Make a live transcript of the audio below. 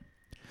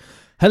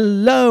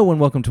Hello and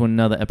welcome to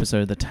another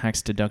episode of the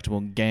Tax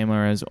Deductible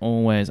Gamer. As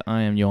always,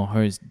 I am your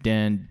host,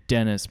 Dan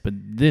Dennis, but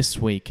this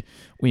week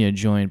we are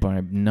joined by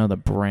another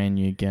brand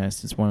new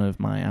guest. It's one of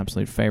my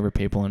absolute favorite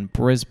people in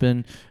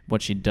Brisbane.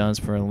 What she does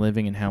for a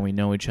living and how we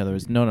know each other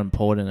is not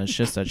important. It's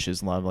just that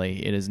she's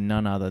lovely. It is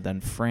none other than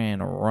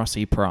Fran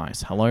Rossi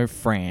Price. Hello,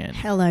 Fran.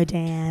 Hello,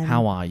 Dan.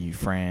 How are you,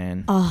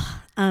 Fran?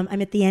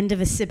 I'm at the end of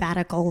a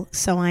sabbatical,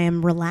 so I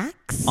am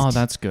relaxed. Oh,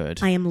 that's good.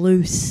 I am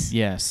loose.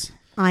 Yes.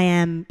 I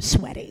am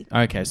sweaty.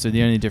 Okay, so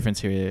the only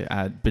difference here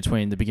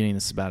between the beginning of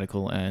the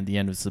sabbatical and the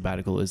end of the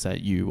sabbatical is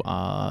that you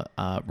are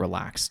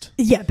relaxed.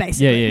 Yeah,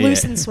 basically. Yeah.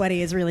 Loose and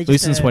sweaty is really just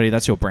Loose and sweaty,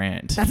 that's your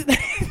brand.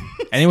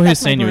 Anyone who's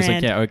seen you is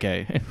like, yeah,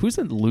 okay. Who's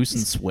that loose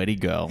and sweaty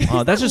girl?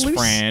 Oh, that's just loose,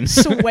 Fran.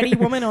 sweaty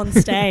woman on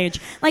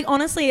stage. Like,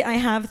 honestly, I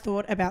have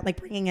thought about like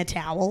bringing a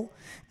towel,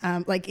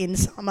 like in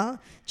summer,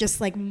 just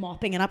like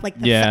mopping it up. Like,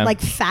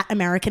 like fat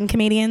American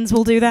comedians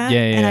will do that. Yeah.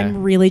 And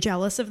I'm really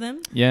jealous of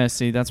them. Yeah,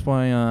 see, that's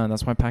why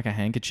I pack a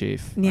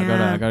handkerchief.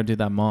 Yeah. I gotta do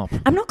that mop.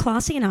 I'm not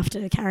classy enough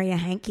to carry a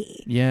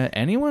hanky. Yeah,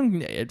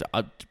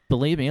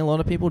 believe me, a lot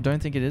of people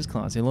don't think it is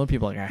classy. A lot of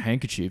people are like, a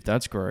handkerchief,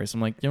 that's gross.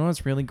 I'm like, you know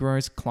what's really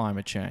gross?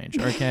 Climate change,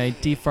 okay?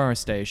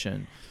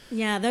 Deforestation.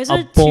 Yeah, those are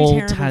a two ball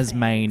terrible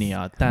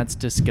Tasmania. things. That's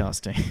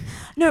disgusting.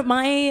 No,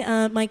 my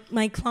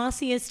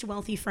classiest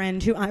wealthy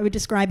friend, who I would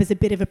describe as a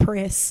bit of a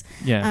priss,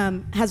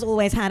 has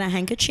always had a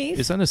handkerchief.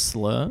 Is that a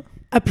slur?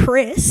 A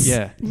priss?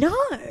 Yeah. No.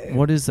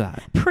 What is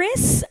that?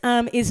 Priss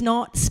is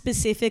not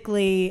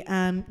specifically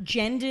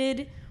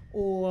gendered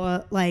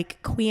or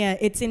like queer.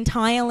 It's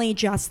entirely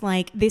just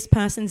like this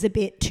person's a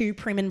bit too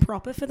prim and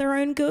proper for their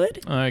own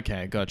good.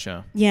 Okay,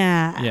 gotcha.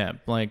 Yeah. Yeah,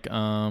 like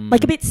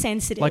a bit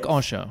sensitive. Like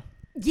Osher.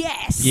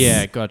 Yes.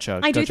 Yeah, gotcha.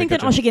 I do think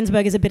that Osher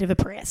Ginsburg is a bit of a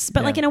priss,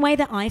 but like in a way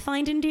that I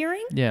find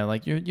endearing. Yeah,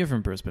 like you're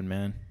from Brisbane,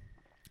 man.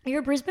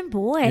 You're a Brisbane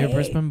boy. You're a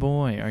Brisbane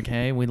boy,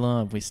 okay?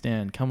 We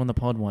stand. Come on the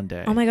pod one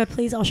day. Oh my God,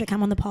 please, Osher,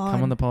 come on the pod.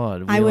 Come on the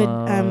pod. I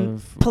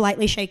would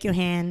politely shake your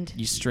hand.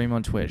 You stream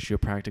on Twitch. You're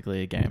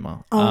practically a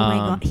gamer. Oh my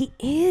God, he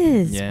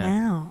is. Yeah.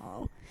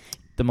 Wow.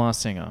 The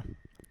Masked Singer.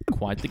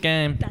 Quite the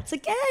game. That's a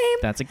game.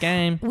 That's a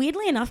game.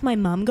 Weirdly enough, my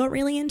mum got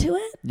really into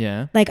it.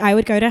 Yeah. Like, I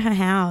would go to her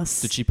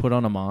house. Did she put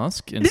on a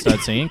mask and start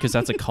singing? Because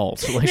that's a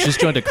cult. Like, she's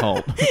joined a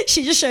cult.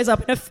 She just shows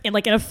up in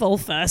a full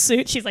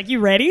fursuit. She's like,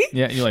 "You ready?"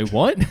 Yeah. You're like,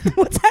 what?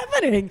 What's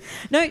happening?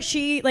 No,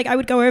 I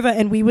would go over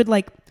and we would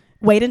like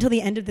wait until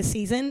the end of the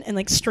season and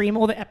like stream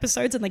all the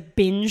episodes and like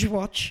binge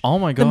watch. Oh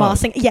my God. The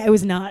Masked Singer. Yeah, it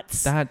was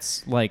nuts.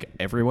 That's like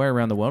everywhere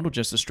around the world or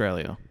just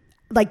Australia?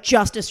 Like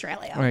just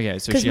Australia. Okay,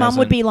 so because mum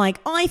would be like,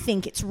 "I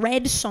think it's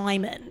Red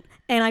Simon,"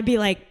 and I'd be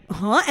like,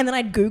 "Huh?" And then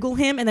I'd Google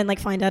him and then like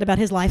find out about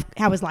his life,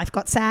 how his life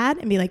got sad,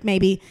 and be like,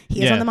 maybe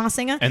he is on the Masked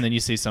Singer. And then you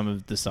see some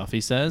of the stuff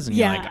he says, and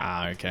you're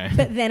like, okay.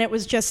 But then it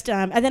was just,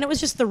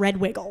 the Red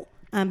Wiggle,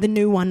 the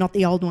new one, not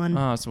the old one.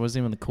 Oh, so was he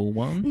even the cool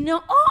one? No,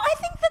 I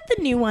think that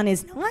the new one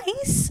is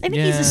nice. I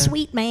think he's a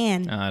sweet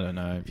man. I don't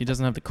know. He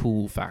doesn't have the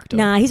cool factor.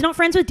 Nah, he's not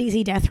friends with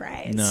Dizzy Death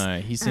Rays. No,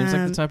 he seems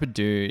like the type of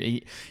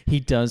dude. He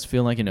does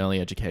feel like an early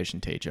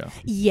education teacher.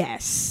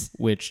 Yes.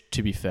 Which,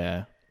 to be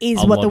fair,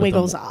 is what the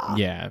Wiggles are.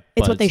 Yeah.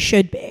 It's what they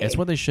should be. It's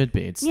what they should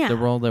be. It's the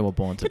role they were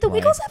born to play. Did the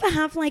Wiggles ever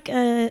have like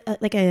a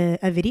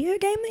video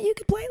game that you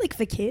could play like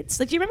for kids?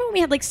 Like, do you remember when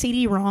we had like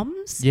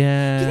CD-ROMs?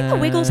 Yeah. Do you think the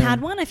Wiggles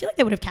had one? I feel like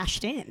they would have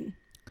cashed in.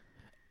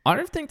 I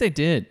don't think they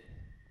did.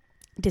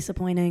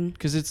 Disappointing.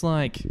 Because it's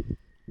like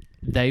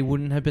they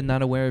wouldn't have been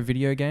that aware of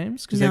video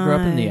games because they grew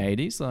up in the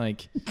 80s.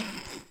 Like,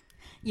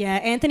 yeah,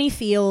 Anthony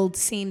Field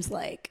seems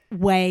like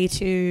way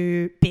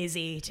too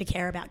busy to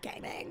care about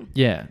gaming.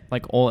 Yeah,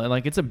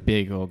 it's a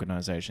big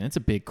organization. It's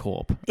a big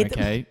corp.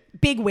 Okay,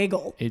 big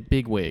wiggle.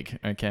 Big wig.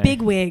 Okay,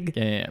 big wig.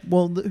 Yeah.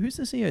 Well, who's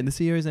the CEO? The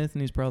CEO is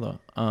Anthony's brother.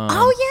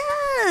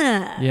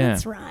 Yeah,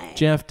 that's right.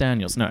 Jeff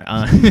Daniels. No,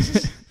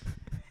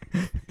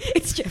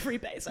 it's Jeffrey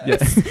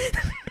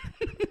Bezos.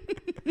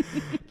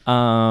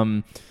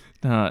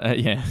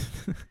 Yeah.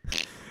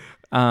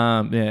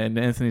 And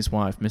Anthony's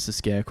wife, Mrs.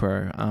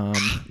 Scarecrow.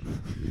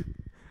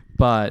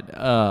 But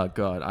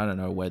God, I don't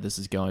know where this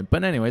is going.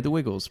 But anyway, the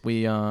Wiggles.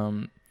 We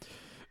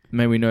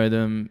may we know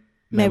them,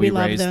 may we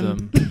love raise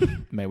them,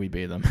 may we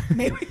be them.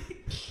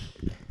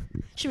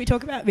 Should we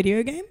talk about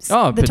video games?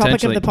 Oh, the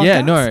topic of the podcast.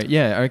 Yeah, no,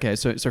 yeah. Okay,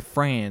 so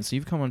Fran, so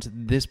you've come onto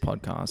this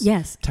podcast.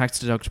 Yes. Tax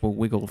deductible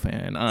Wiggle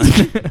fan.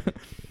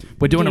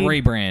 We're doing a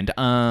rebrand.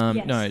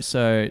 Yes. No,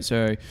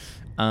 so.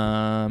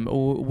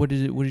 What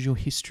is your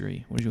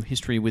history? What is your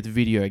history with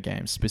video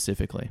games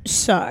specifically?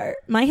 So,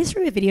 my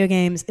history with video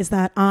games is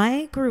that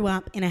I grew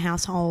up in a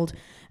household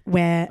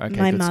where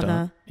my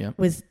mother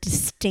was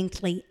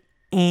distinctly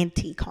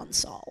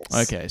anti-consoles.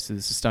 Okay, so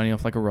this is starting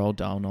off like a Roald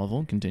Dahl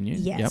novel. Continue.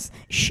 Yes. Yep.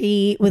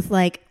 She was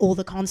like, all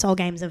the console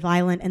games are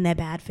violent and they're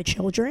bad for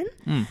children.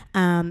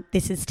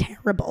 This is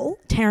terrible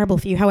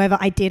for you. However,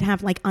 I did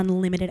have like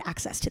unlimited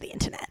access to the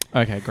internet.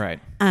 Okay, great.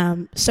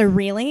 So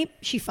really,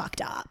 she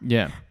fucked up.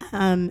 Yeah.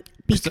 No,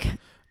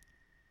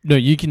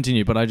 you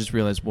continue, but I just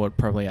realized what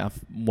probably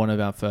one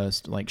of our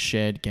first like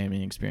shared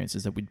gaming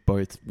experiences that we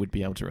both would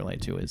be able to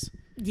relate to is.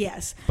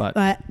 Yes.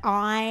 But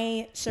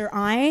I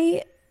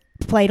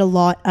played a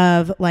lot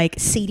of like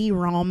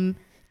CD-ROM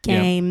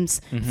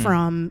games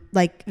from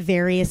like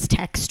various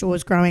tech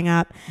stores growing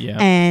up. Yeah.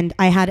 And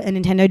I had a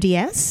Nintendo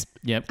DS.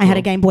 Yep. I had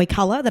a Game Boy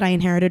Color that I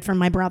inherited from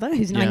my brother,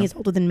 who's 9 Yeah. years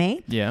older than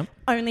me. Yeah.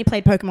 Only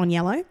played Pokemon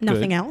Yellow,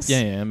 nothing Good. else.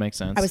 Yeah, it makes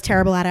sense. I was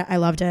terrible at it. I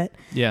loved it.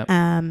 Yeah.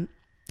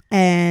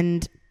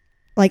 And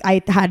like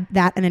I had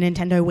that and a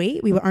Nintendo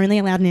Wii. We were only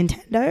allowed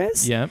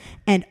Nintendos Yeah.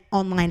 and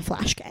online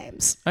flash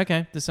games.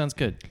 Okay, this sounds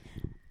good.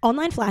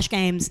 Online flash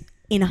games,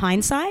 in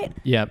hindsight,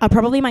 Yeah. are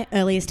probably my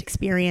earliest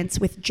experience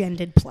with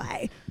gendered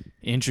play.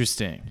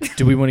 Interesting.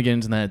 Do we want to get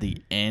into that at the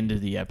end of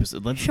the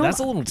episode? Sure. That's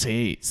a little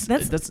tease.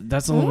 That's-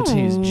 That's a little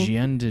tease.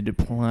 Gendered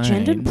play.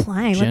 Gendered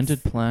play.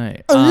 Gendered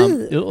play.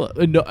 Ugh.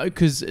 No,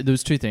 because there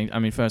was two things. I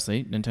mean,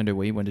 firstly, Nintendo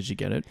Wii. When did you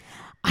get it?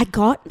 I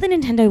got the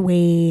Nintendo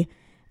Wii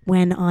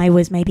when I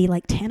was maybe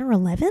like 10 or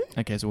 11.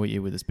 Okay, so what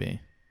year would this be?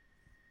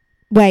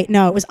 Wait,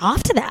 no, it was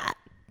after that.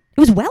 It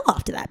was well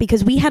after that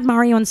because we had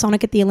Mario and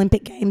Sonic at the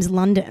Olympic Games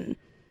London.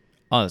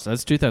 Oh, so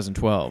that's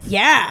 2012.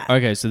 Yeah.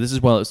 Okay, so this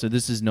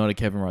is not a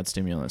Kevin Rudd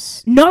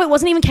stimulus. No, it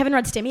wasn't even Kevin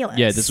Rudd stimulus.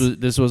 Yeah,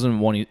 this wasn't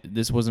Wani's.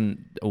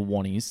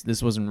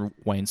 This wasn't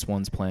Wayne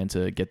Swan's plan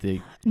to get the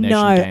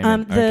nation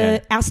gaming.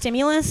 Okay. Our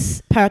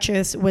stimulus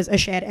purchase was a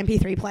shared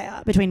MP3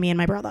 player between me and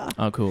my brother.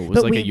 Oh, cool. It was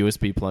but like we- a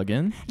USB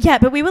plug-in. Yeah,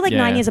 but we were like Yeah.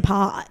 9 years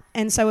apart,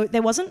 and so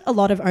there wasn't a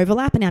lot of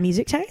overlap in our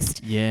music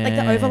taste. Yeah. Like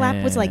the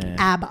overlap was like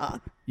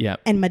ABBA Yeah.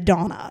 and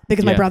Madonna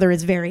because my Yeah. brother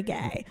is very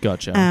gay.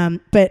 Gotcha.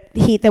 But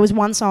there was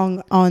one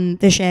song on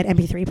the shared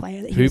MP3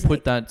 player that he Who was put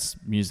like, that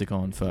music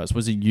on first?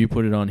 Was it you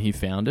put it on, he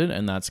found it,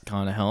 and that's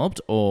kind of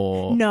helped?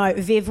 Or No,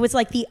 Viv was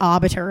like the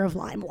arbiter of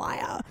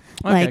LimeWire.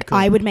 Okay, Like cool.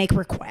 I would make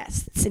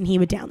requests and he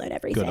would download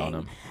everything. Good on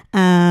him.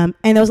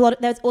 And there was a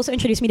lot. That also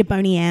introduced me to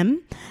Boney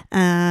M.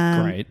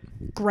 Great.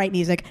 Great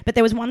music. But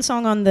there was one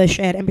song on the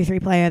shared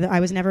MP3 player that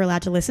I was never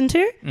allowed to listen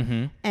to.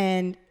 Mm-hmm.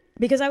 And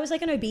because I was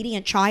like an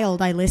obedient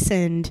child, I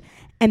listened.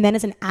 And then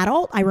as an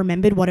adult, I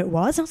remembered what it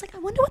was. I was like, I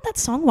wonder what that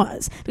song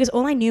was. Because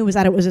all I knew was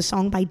that it was a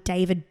song by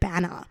David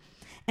Banner.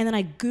 And then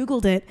I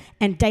Googled it,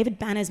 and David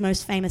Banner's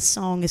most famous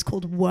song is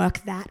called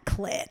Work That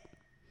Clit.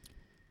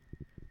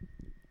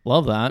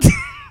 Love that.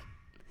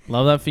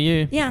 Love that for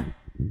you. Yeah.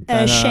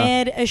 And,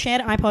 a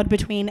shared iPod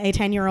between a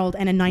 10-year-old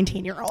and a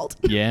 19-year-old.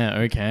 Yeah,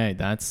 okay.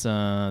 That's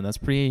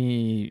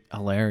pretty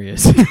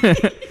hilarious.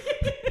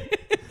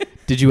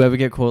 Did you ever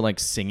get caught like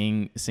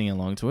singing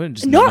along to it?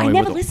 Just No, not I knowing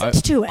never what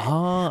listened to it.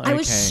 Oh, okay. I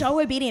was so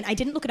obedient. I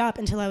didn't look it up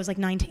until I was like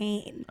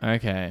 19.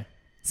 Okay.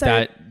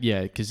 So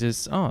because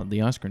there's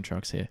the ice cream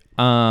truck's here.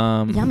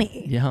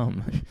 Yummy.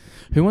 Yum.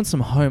 Who wants some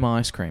home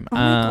ice cream? Oh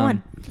my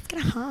God. Let's get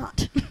a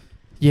heart.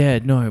 Yeah,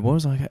 no, what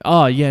was I?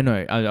 Oh, yeah,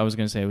 no. I was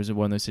going to say it was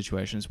one of those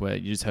situations where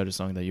you just heard a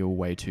song that you were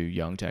way too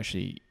young to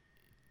actually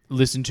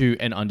listen to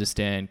and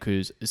understand,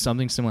 because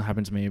something similar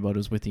happened to me, but it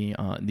was with the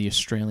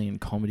Australian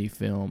comedy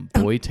film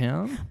Boy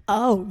Town.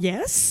 Oh,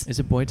 yes. Is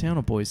it Boy Town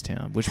or Boys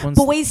Town? Which one's...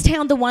 Boys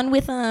Town, the one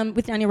with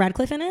Daniel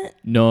Radcliffe in it?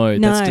 No,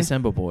 that's No.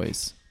 December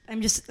Boys.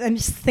 I'm just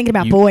thinking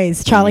about You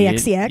boys. Charlie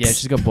idiot. XCX. Yeah,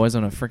 she's got boys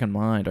on her freaking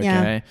mind,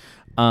 Yeah. okay?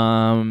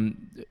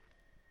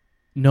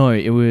 No,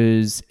 it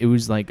was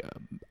like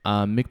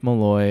Mick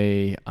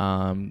Malloy,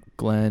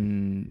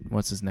 Glenn,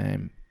 what's his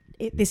name?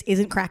 This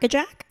isn't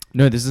Crackerjack?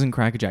 No, this isn't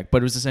Crackerjack,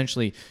 but it was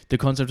essentially, the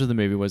concept of the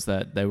movie was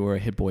that they were a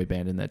hit boy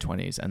band in their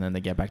 20s and then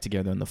they get back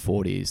together in the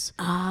 40s.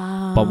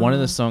 Ah. But one of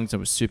the songs that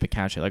was super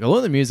catchy, like a lot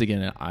of the music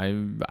in it, I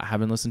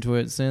haven't listened to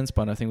it since,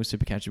 but I think it was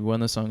super catchy. One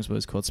of the songs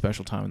was called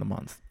Special Time of the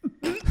Month.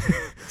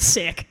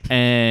 Sick.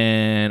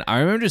 And I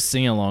remember just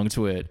singing along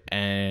to it,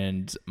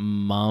 and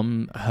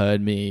Mum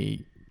heard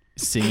me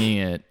singing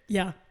it,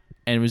 Yeah.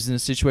 and it was in a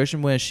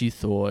situation where she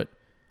thought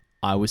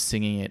I was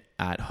singing it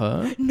at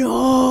her.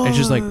 No. And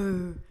she's like,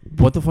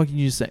 what the fuck did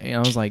you say? And I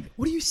was like,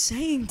 what are you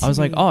saying to I was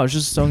me? like, oh, I was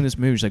just singing this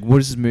movie. She's like, what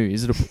is this movie?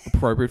 Is it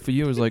appropriate for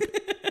you? I was like,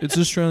 it's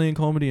Australian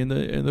comedy, and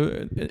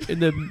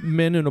the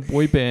men in a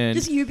boy band.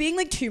 Just you being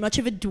like too much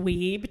of a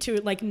dweeb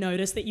to like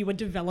notice that you were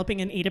developing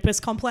an Oedipus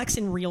complex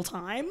in real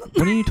time.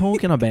 What are you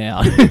talking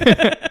about?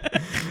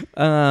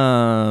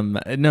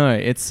 No,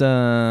 it's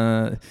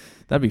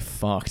that'd be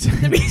fucked.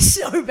 That'd be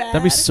so bad.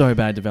 That'd be so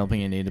bad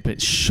developing an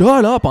Oedipus.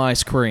 Shut up,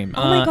 ice cream.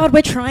 Oh my God,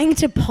 we're trying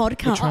to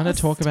podcast. We're trying to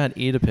talk about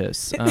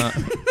Oedipus.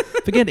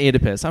 Forget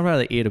Oedipus. I'd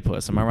rather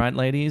Oedipus. Am I right,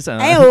 ladies?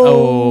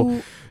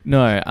 Ayo.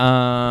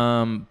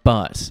 No.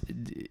 But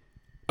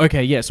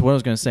okay, yes. What I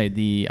was going to say,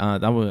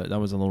 that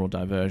was a little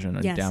diversion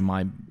Yes. down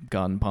my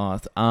garden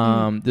path.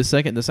 The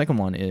second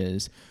one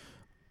is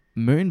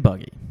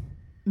Moonbuggy.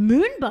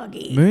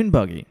 Moonbuggy.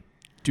 Moonbuggy.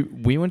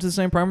 We went to the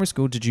same primary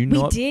school. Did you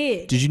not? We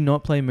did. Did you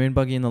not play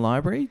Moonbuggy in the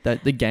library?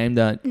 That the game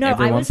that No,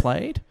 everyone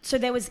played. So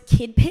there was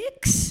Kid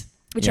Pix,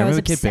 which Yeah, I I was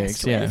remember Kid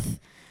obsessed Pix, yeah. with.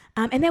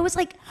 And there was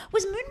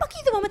was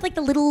Moonbuggy the one with like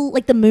the little,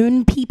 like the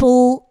moon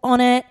people on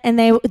it? And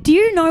do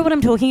you know what I'm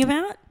talking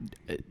about?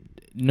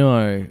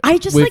 No, I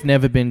just we've like-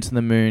 never been to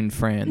the moon,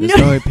 Fran. There's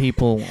no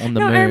people on the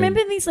moon. No, I remember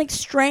these like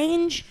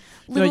strange,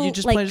 little, you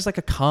just like, played just like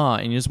a car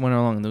and you just went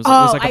along. And it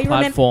was like a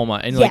platformer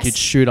and like Yes. you'd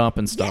shoot up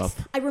and stuff.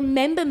 Yes, I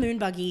remember Moon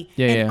Buggy,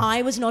 Yeah, and yeah.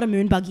 I was not a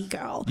Moon Buggy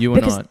girl. You were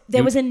because not. There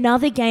You- was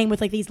another game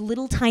with like these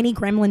little tiny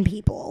gremlin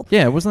people.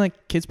 Yeah, it wasn't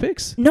like Kids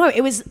Picks. No,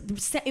 it was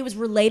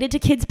related to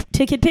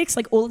Kid Picks.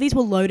 Like all of these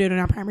were loaded on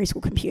our primary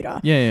school computer.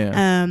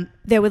 Yeah.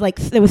 There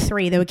were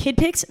three. There were Kid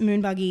Picks,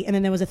 Moon Buggy, and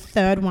then there was a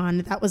third one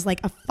that was like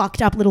a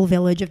fucked up little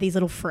village of these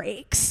little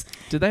freaks.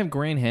 Did they have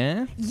green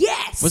hair?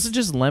 Yes. Was it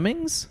just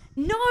lemmings?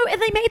 No,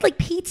 and they made like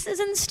pizzas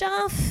and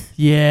stuff.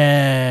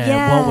 Yeah.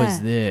 Yeah. What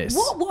was this?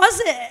 What was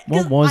it?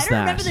 'Cause What was I don't that?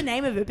 remember the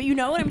name of it, but you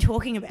know what I'm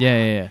talking about.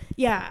 Yeah.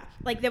 Yeah,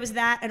 like there was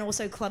that, and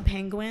also Club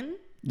Penguin.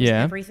 Was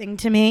Yeah. everything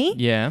to me.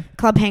 Yeah.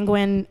 Club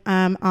Penguin.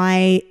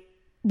 I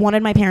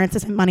wanted my parents to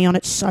spend money on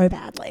it so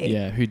badly.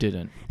 Yeah. Who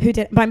didn't? Who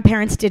did? My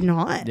parents did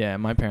not. Yeah,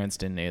 my parents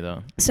didn't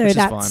either. So which is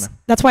that's fine.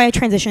 that's why I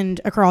transitioned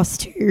across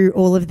to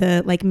all of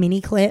the like mini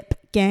clip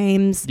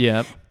games,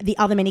 Yeah. the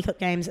other mini clip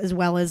games, as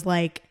well as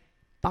like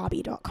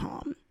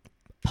Barbie.com,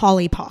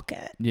 Polly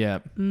Pocket, Yeah.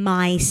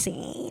 My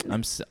Scene.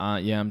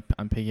 I'm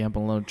picking up a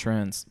lot of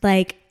trends.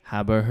 Like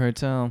Habbo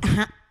Hotel.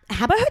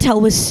 Habbo Hotel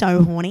was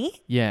so horny.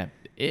 Yeah.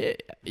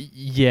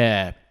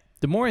 Yeah.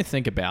 The more I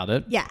think about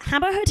it, Yeah,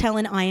 Habbo Hotel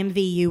and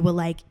IMVU were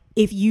like,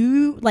 if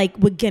you like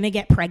were gonna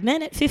get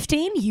pregnant at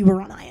 15, you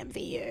were on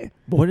IMVU.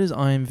 what is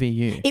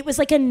IMVU? It was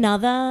like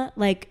another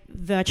like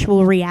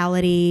virtual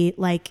reality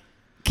like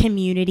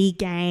community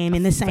game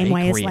in the same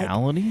way as like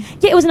reality?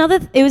 yeah,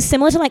 it was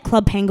similar to like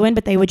Club Penguin,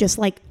 but they were just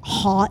like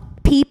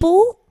hot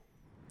people.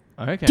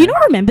 Okay. Do you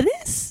not remember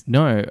this?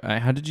 No.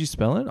 How did you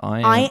spell it?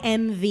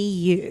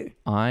 IMVU.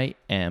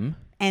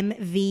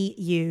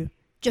 MVU.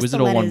 Just Was the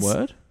it all one letters.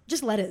 word?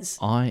 Just letters.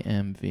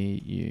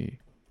 IMVU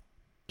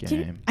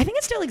game. I think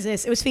it still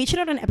exists. It was featured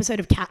on an episode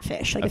of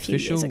Catfish like a few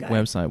Official years ago.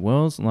 website.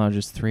 World's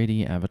largest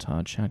 3D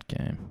avatar chat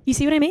game. You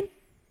see what I mean?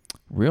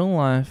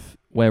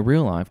 Where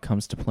real life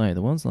comes to play.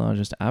 The world's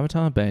largest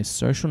avatar-based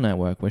social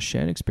network where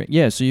shared experience.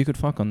 Yeah, so you could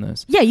fuck on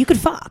this. Yeah, you could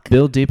fuck.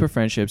 Build deeper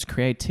friendships,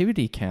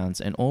 creativity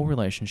counts, and all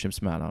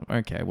relationships matter.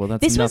 Okay, well,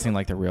 that's This was- nothing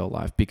like the real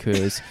life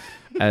because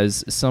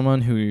as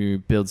someone who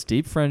builds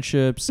deep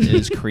friendships,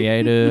 is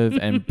creative,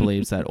 and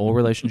believes that all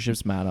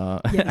relationships matter,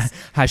 Yes.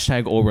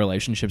 hashtag all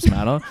relationships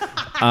matter.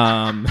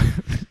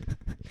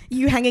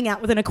 You hanging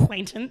out with an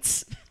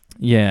acquaintance.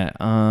 Yeah,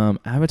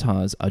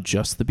 avatars are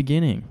just the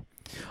beginning.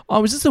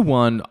 Oh, was this the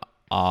one?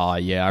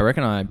 Yeah, I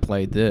reckon I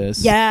played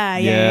this. Yeah.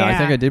 I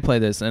think I did play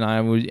this, and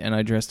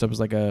I dressed up as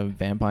like a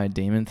vampire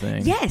demon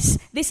thing. Yes,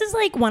 this is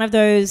like one of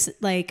those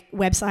like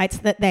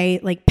websites that they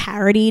like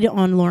parodied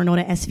on Law and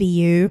Order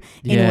SVU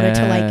in order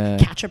to Yeah. like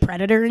catch a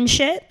predator and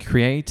shit.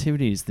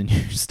 Creativity is the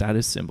new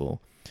status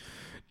symbol.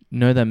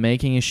 Know that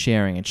making is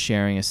sharing and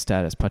sharing is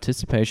status.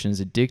 Participation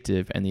is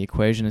addictive and the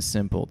equation is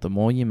simple. The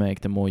more you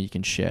make, the more you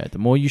can share. The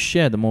more you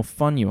share, the more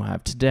fun you'll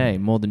have. Today,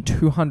 more than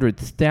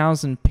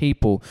 200,000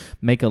 people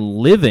make a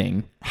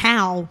living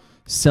How?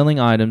 selling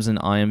items in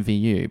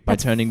IMVU by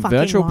That's turning fucking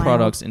virtual wild.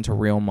 products into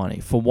real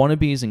money. For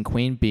wannabes and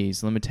queen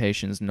bees,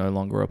 limitations no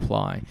longer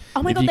apply.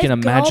 Oh my if God, you can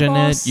they've Girl imagine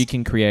Boss. it, you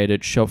can create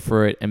it, shop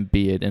for it, and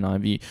be it in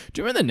IMVU.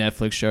 Do you remember the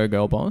Netflix show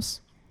Girl Boss?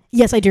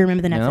 Yes, I do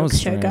remember the Yeah, that was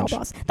Netflix show Girl strange.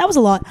 Boss. That was a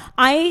lot.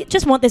 I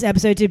just want this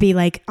episode to be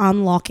like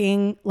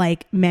unlocking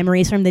like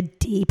memories from the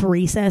deep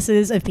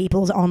recesses of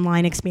people's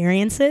online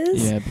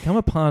experiences. Yeah, become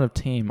a part of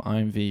Team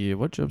IMVU.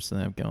 What jobs do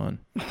they have going?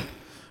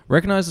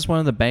 Recognized as one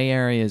of the Bay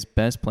Area's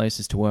best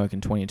places to work in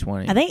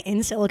 2020. Are they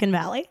in Silicon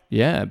Valley?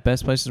 Yeah,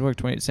 best places to work.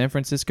 San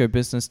Francisco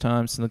Business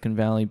Times, Silicon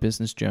Valley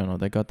Business Journal.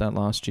 They got that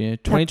last year.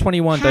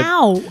 2021.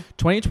 How?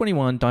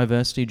 2021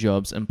 Diversity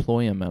Jobs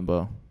Employer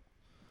Member.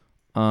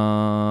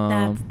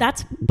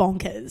 That's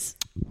bonkers.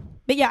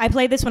 But yeah, I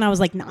played this when I was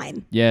like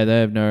 9. Yeah, they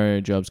have no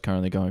jobs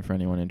currently going for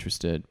anyone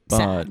interested.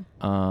 But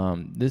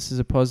Sad. this is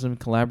a positive,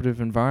 collaborative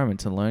environment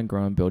to learn,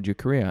 grow, and build your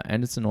career,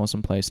 and it's an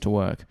awesome place to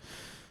work.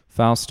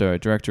 Fausto,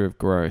 Director of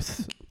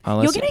Growth.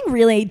 You're getting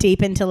really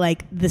deep into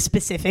like the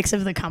specifics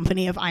of the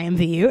company of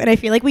IMVU, and I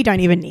feel like we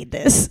don't even need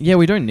this. Yeah,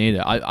 we don't need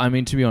it. I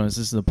mean, to be honest,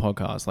 this is a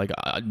podcast. Like,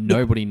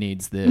 nobody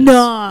needs this.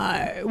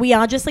 No, we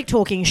are just like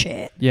talking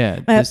shit. Yeah,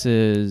 this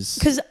is...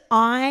 Because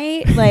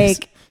I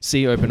like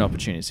See open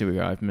opportunities. Here we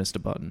go. I've missed a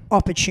button.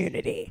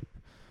 opportunity.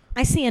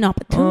 I see an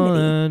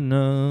opportunity.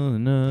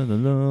 Another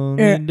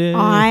lonely day.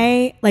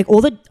 I like all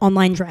the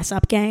online dress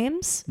up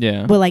games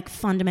Yeah. were like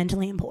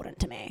fundamentally important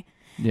to me.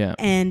 Yeah.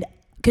 And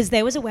because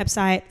there was a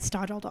website,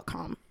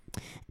 stardoll.com,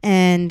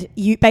 and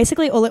you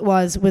basically all it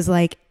was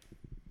like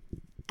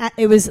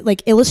it was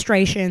like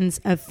illustrations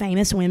of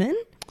famous women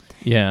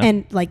Yeah.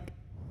 and like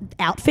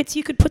outfits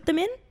you could put them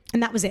in,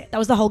 and that was it. That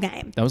was the whole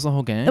game. That was the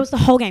whole game? That was the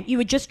whole game. You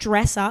would just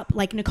dress up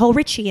like Nicole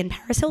Richie and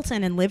Paris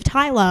Hilton and Liv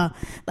Tyler.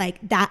 Like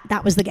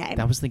that was the game.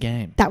 That was the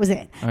game. That was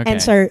it. Okay.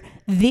 And so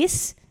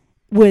this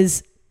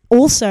was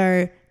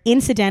also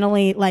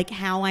incidentally like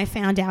how I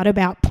found out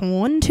about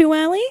porn too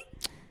early.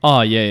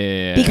 Oh,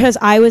 yeah. Because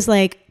I was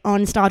like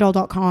on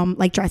stardoll.com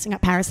like dressing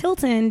up Paris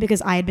Hilton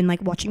because I had been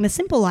like watching The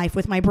Simple Life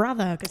with my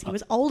brother because he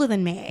was older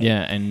than me.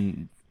 Yeah,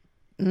 and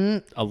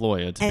a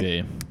lawyer to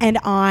be. And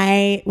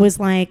I was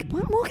like,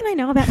 what more can I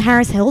know about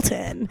Paris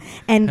Hilton?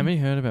 And Have you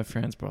heard about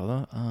Fran's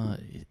brother?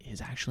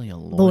 He's actually a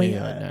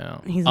lawyer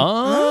now. He's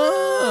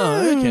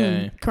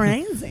okay.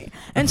 Crazy.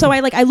 And so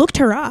I looked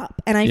her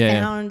up and I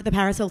Yeah. found the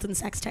Paris Hilton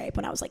sex tape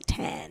when I was like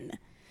 10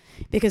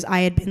 because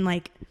I had been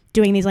like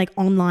doing these like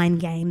online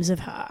games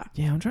of her.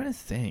 Yeah, I'm trying to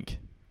think.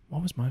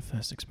 What was my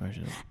first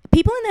exposure?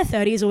 People in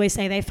their 30s always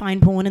say they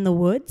find porn in the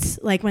woods,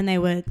 like when they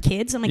were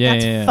kids. I'm like, Yeah,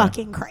 that's yeah, yeah.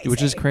 fucking crazy.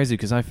 Which is crazy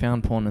because I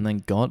found porn and then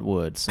got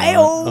wood. So,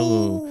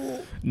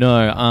 Ayo. No,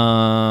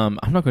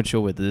 I'm not quite sure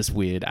where this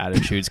weird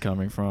attitude's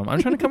coming from.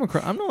 I'm trying to come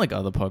across. I'm not like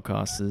other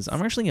podcasters.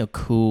 I'm actually a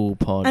cool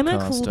podcaster. I'm a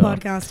cool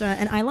podcaster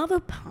and I love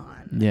a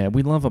pun. Yeah,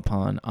 we love a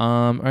pun.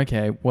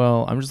 Okay,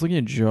 well, I'm just looking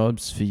at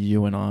jobs for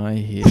you and I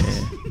here.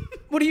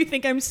 What do you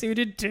think I'm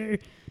suited to?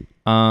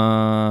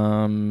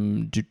 I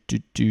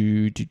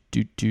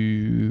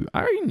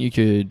reckon you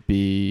could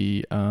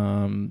be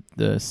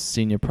the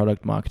senior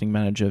product marketing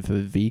manager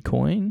for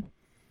Vcoin.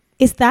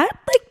 Is that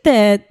like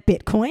the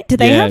Bitcoin? Do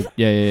they have?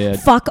 Yeah.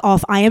 Fuck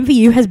off.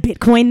 IMVU has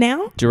Bitcoin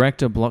now?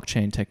 Director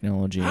blockchain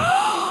technology.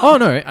 Oh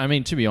no, I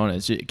mean to be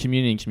honest,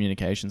 community and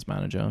communications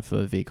manager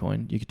for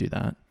Vcoin. You could do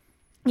that.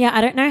 Yeah, I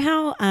don't know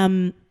how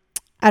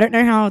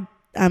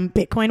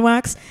Bitcoin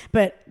works,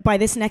 but by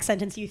this next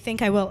sentence, you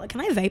think I will. Can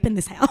I vape in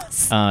this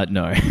house?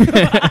 No.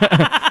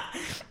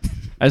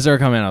 As they were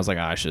coming out, I was like,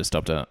 I should have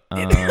stopped it.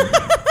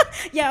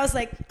 Yeah, I was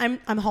like, I'm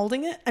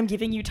holding it. I'm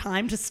giving you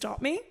time to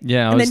stop me.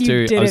 Yeah, I And was then you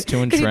too did it.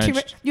 'Cause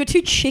entrenched. You're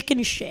too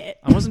chicken shit.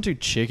 I wasn't too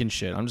chicken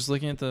shit. I'm just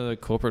looking at the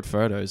corporate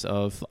photos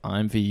of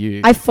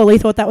IMVU. I fully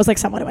thought that was like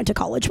someone I went to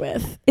college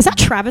with. Is that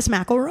Travis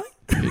McElroy?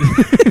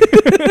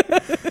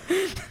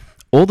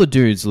 All the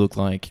dudes look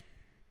like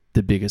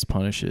the biggest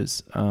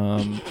punishers.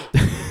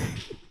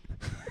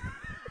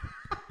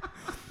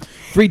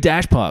 Free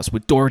Dash Pass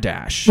with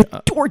DoorDash.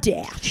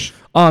 DoorDash.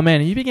 Oh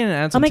man, you began to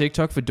add some I'm like-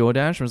 TikTok for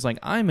DoorDash. I was like,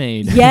 I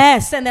made.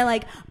 Yes, and they're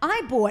like,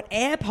 I bought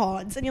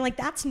AirPods, and you're like,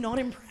 that's not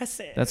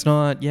impressive. That's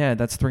not. Yeah,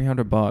 that's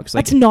 $300. Like,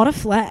 That's not a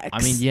flex.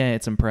 I mean, yeah,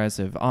 it's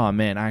impressive. Oh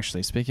man,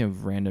 actually, speaking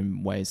of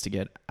random ways to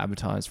get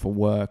advertised for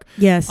work,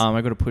 Yes. I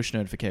got a push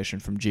notification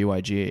from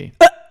GYG.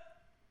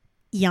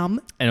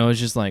 Yum. And I was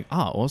just like,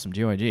 oh, awesome,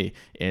 GYG.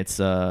 It's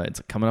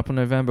coming up in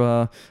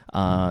November.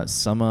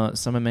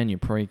 Summer menu,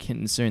 probably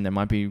hitting soon. They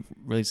might be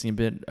releasing a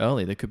bit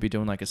early. They could be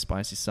doing like a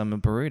spicy summer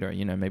burrito.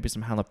 You know, maybe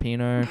some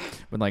jalapeno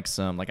with like a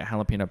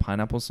jalapeno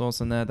pineapple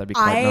sauce in there. That'd be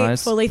quite I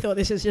nice. fully thought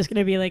this was just going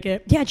to be like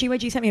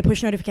GYG sent me a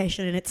push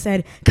notification and it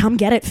said, come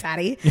get it,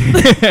 fatty.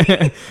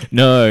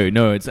 No,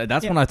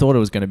 that's when I thought it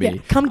was going to be. Yeah,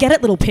 come get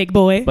it, little pig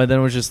boy. But then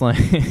it was just like,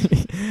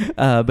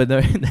 but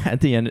then at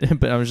the end,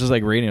 but I was just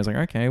like reading. I was like,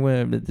 okay,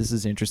 well, this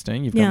is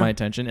interesting. You've got my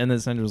attention. And then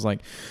the sentence was like,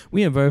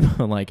 we have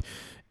over like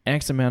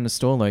X amount of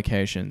store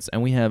locations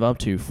and we have up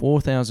to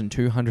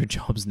 4,200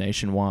 jobs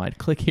nationwide.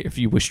 Click here if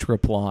you wish to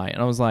apply.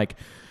 And I was like,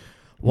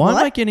 why am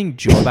I getting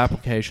job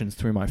applications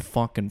through my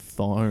fucking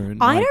phone?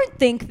 I don't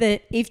think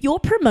that if you're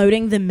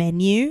promoting the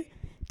menu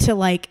to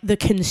like the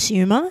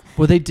consumer,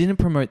 Well, they didn't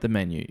promote the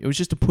menu. It was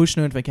just a push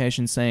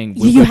notification saying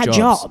You had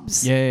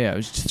jobs. Yeah. It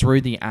was just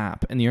through the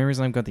app, and the only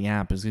reason I've got the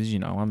app is because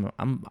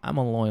I'm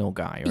a loyal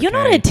guy. you're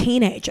not okay? a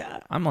teenager.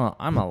 I'm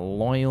a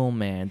loyal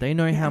man. They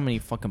know how many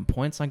fucking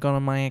points I got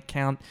on my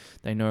account.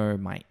 They know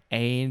my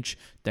age.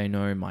 They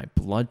know my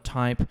blood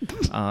type.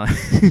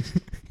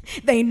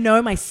 They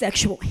know my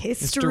sexual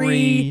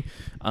history.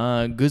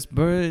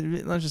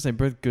 Let's just say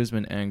both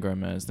Guzman and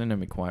Gomez. They know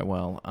me quite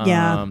well.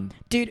 Yeah.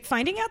 Dude,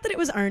 finding out that it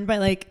was owned by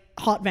like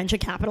hot venture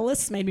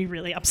capitalists made me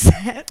really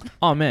upset.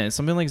 Oh man,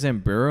 something like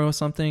Zamburo or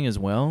something as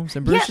well.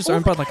 Zamburo's just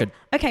owned by like a.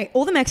 Okay,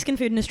 all the Mexican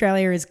food in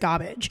Australia is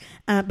garbage,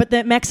 but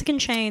the Mexican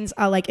chains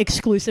are like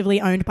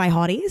exclusively owned by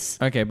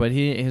hotties. Okay, but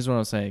here's what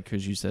I'll say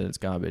because you said it's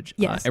garbage.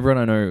 Yes. Everyone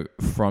I know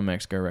from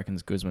Mexico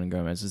reckons Guzman and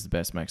Gomez is the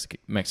best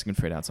Mexican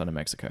food outside of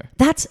Mexico.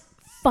 That's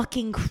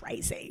fucking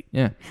crazy.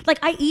 Yeah. Like,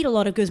 I eat a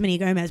lot of Guzman y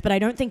Gomez, but I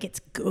don't think it's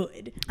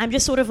good. I'm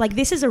just sort of like,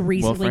 this is a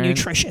reasonably friend,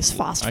 nutritious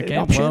fast food Okay,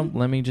 option. well,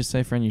 let me just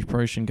say, friend, you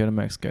probably shouldn't go to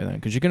Mexico then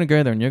because you're going to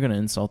go there and you're going to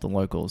insult the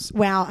locals.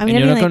 Wow. I And mean,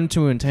 you're not like, going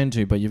to intend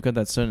to, but you've got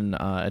that certain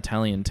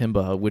Italian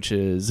timber, which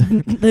is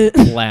the,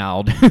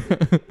 loud.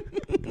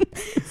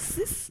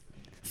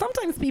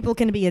 sometimes people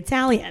can be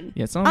Italian.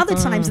 Yeah, Other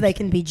times sometimes. they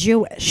can be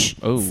Jewish.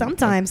 Oh.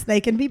 Sometimes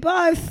they can be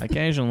both.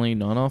 Occasionally,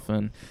 not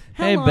often.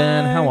 Hello. Hey,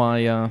 Ben, how are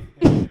ya?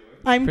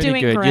 I'm Pretty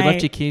doing good. great. You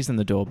left your keys in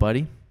the door,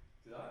 buddy.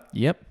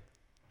 Yep.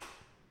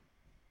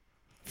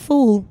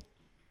 Fool.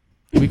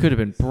 We could have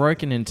been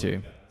broken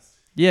into.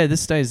 Yeah,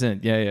 this stays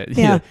in. Yeah.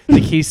 Yeah. The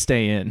keys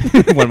stay in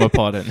when we're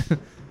potting.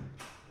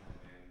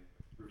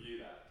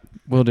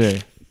 Will do.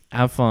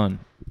 Have fun.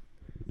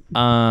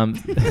 I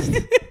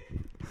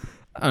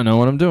don't know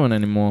what I'm doing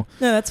anymore.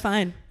 No, that's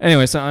fine.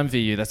 Anyway, so I'm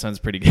VU. That sounds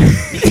pretty good.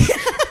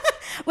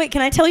 Wait,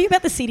 can I tell you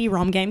about the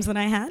CD-ROM games that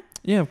I had?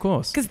 Yeah, of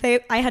course. Because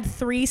I had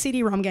 3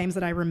 CD-ROM games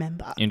that I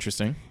remember.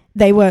 Interesting.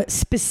 They were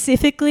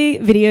specifically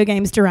video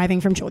games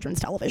deriving from children's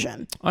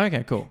television.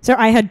 Okay, cool. So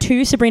I had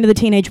 2 Sabrina the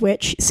Teenage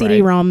Witch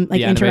CD-ROM like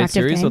the animated interactive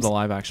series games. or the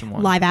live action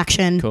one? Live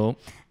action. Cool.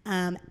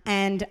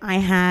 And I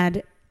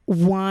had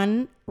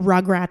one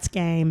Rugrats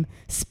game,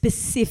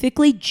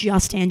 specifically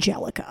just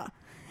Angelica.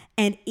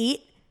 And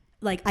it,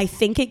 like, I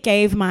think it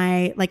gave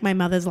my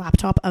mother's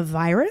laptop a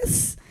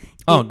virus.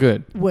 Oh, It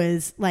good.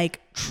 was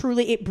like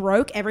truly, it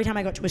broke every time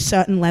I got to a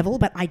certain level,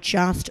 but I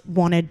just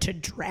wanted to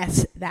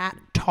dress that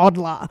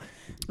toddler.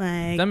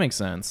 Like, That makes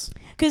sense.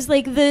 because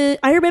like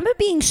I remember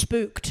being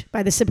spooked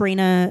by the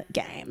Sabrina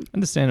game.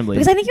 Understandably.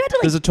 Because I think you had to,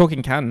 like, There's a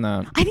talking cat in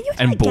that. I think you had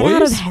to, And like, get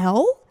out of boys?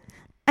 hell.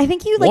 I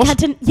think you like What? had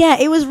to, yeah,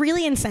 it was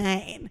really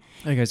insane.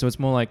 Okay, so it's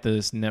more like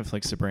this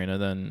Netflix Sabrina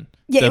than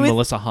Yeah, it was-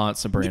 Melissa Hart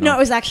Sabrina. No, it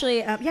was actually,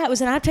 it was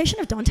an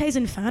adaptation of Dante's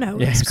Inferno.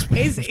 It Yeah, was it's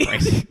crazy.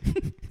 crazy.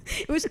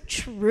 It was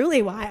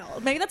truly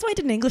wild. Maybe that's why I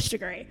did an English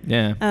degree.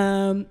 Yeah.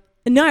 No,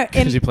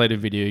 Because and you played a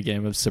video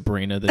game of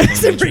Sabrina the Teenage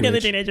Sabrina the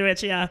Witch. Teenage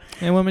Witch, yeah.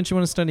 And what made you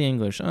want to study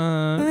English?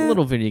 A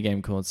little video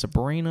game called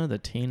Sabrina the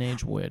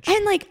Teenage Witch.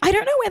 And like, I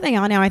don't know where they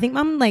are now. I think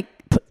Mum like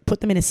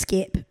put them in a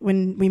skip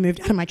when we moved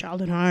out of my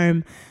childhood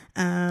home.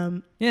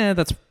 Yeah,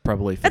 that's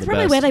probably for That's the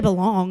probably best. where they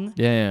belong.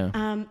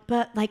 Yeah.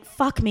 But like,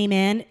 fuck me,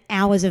 man.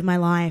 Hours of my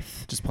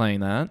life. Just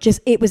playing that.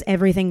 Just, it was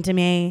everything to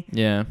me.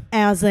 Yeah.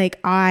 And I was like,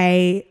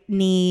 I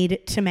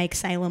need to make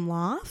Salem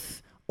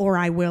laugh, or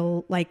I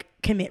will like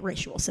commit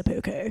ritual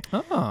seppuku.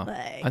 Oh,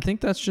 Like- I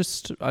think that's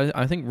just.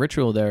 I think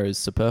ritual there is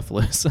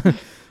superfluous.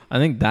 I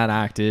think that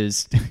act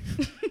is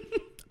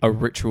a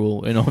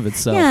ritual in of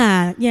itself.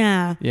 Yeah,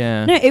 yeah.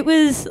 Yeah. No, it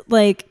was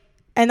like,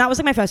 and that was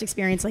like my first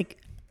experience like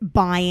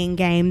buying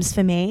games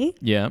for me.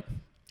 Yeah.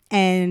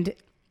 And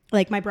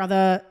like my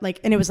brother,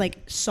 like, and it was like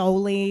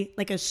solely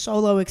like a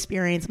solo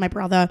experience. My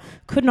brother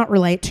could not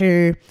relate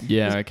to.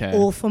 Yeah. It was Okay.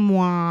 all for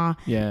moi.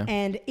 Yeah.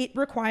 And it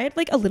required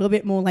like a little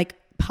bit more like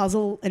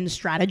puzzle and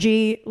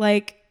strategy,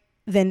 like,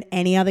 than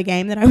any other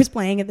game that I was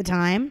playing at the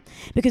time,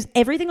 because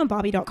everything on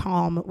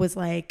Barbie.com was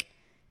like,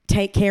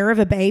 take care of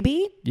a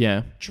baby,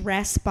 Yeah.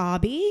 dress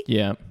Barbie,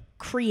 Yeah.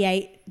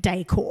 create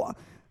decor.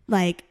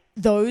 Like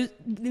those,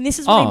 this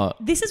is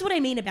what I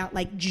mean about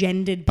like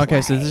gendered play.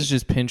 Okay, so this is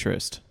just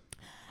Pinterest.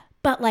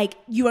 But like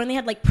you only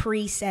had like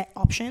preset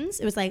options.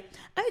 It was like,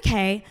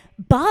 okay,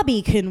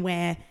 Barbie can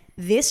wear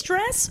this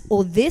dress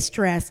or this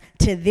dress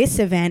to this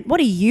event. What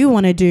do you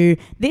want to do?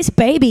 This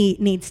baby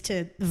needs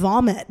to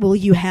vomit. Will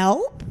you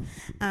help?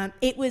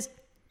 It was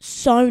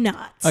so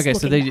nuts. Okay,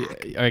 so looking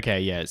back.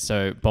 okay, yeah.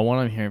 So, but what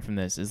I'm hearing from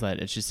this is that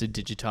it's just a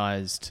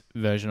digitized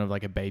version of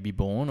like a baby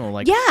born, or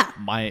like Yeah.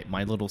 my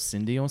little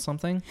Cindy or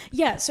something.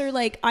 Yeah, so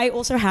like I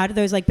also had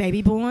those like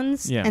baby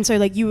borns. Yeah. And so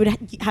like you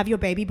would have your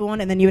baby born,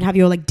 and then you would have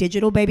your like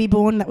digital baby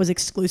born that was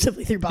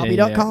exclusively through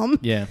Barbie.com.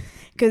 Yeah.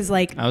 Because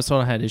like, I was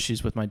told I had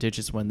issues with my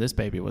digits when this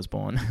baby was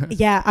born.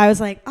 yeah, I was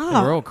like, They were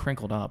oh. all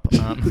crinkled up.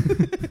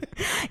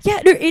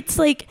 Yeah, no, it's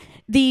like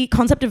the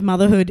concept of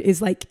motherhood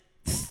is like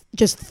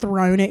just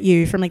thrown at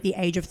you from like the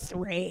age of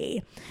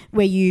 3,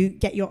 where you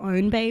get your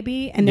own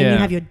baby and then you Yeah.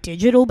 have your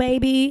digital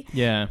baby.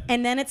 Yeah.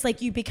 And then it's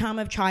like you become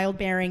of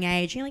childbearing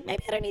age. You're like,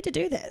 maybe I don't need to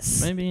do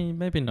this.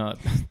 Maybe not.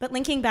 But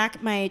linking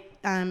back my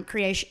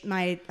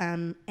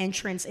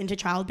entrance into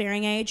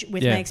childbearing age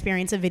with Yeah. my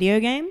experience of video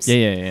games,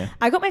 Yeah.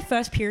 I got my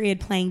first period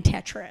playing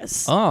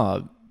Tetris.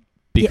 Oh,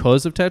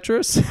 because of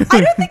Tetris?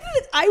 I don't think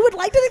that I would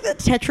like to think that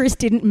Tetris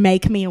didn't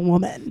make me a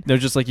woman. They're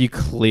just like you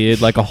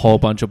cleared like a whole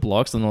bunch of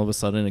blocks, and all of a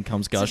sudden it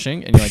comes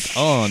gushing, and you're like,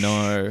 oh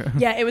no.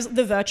 Yeah, it was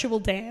the virtual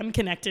dam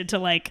connected to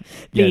like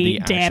Yeah, the, the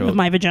dam actual- of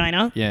my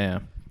vagina. Yeah.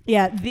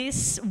 Yeah,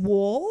 this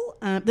wall,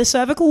 the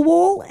cervical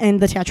wall and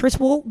the Tetris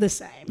wall, the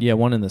same. Yeah,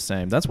 one and the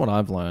same. That's what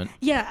I've learned.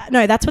 Yeah,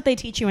 no, that's what they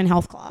teach you in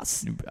health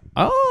class.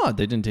 Oh,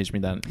 they didn't teach me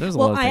that. There's a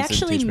Well, lot of I things they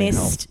actually teach me in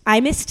health.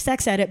 missed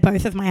sex ed at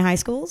both of my high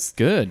schools.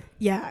 Good.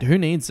 Yeah. Who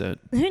needs it?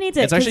 Who needs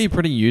it? It's actually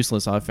pretty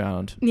useless, I've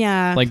found.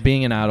 yeah. Like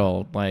being an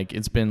adult, like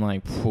it's been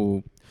like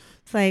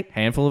It's like,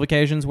 handful of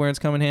occasions where it's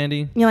come in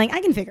handy. you're like,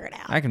 I can figure it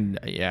out. I can.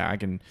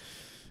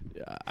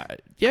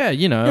 Yeah,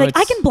 you know. You're like,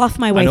 I it's- can bluff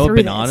my way I know through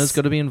a banana's this.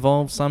 got to be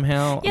involved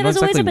somehow. Yeah, I'm not there's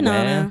always a exactly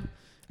banana. where. And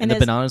And the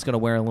there's- banana's got to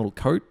wear a little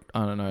coat.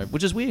 I don't know,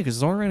 which is weird because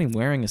it's already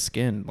wearing a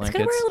skin. Like It's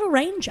gonna wear a little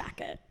rain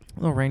jacket.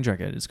 little rain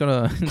jacket. It's got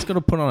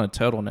to put on a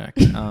turtleneck.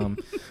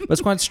 But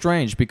it's quite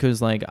strange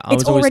because like I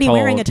It's was always already told,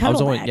 wearing a I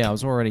was always, turtleneck. yeah, I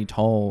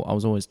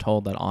was always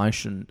told that I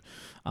shouldn't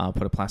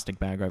put a plastic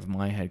bag over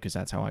my head because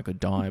that's how I could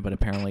die. But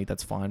apparently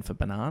that's fine for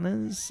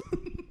bananas.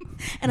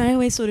 And I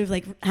always sort of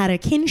like had a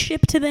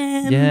kinship to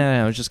them.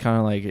 Yeah, I was just kind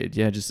of like,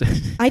 yeah, just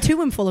I too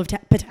am full of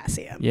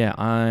potassium. yeah.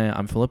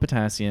 I'm full of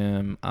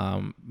potassium.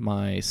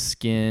 My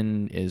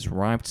skin is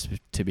ripe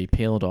to be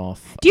peeled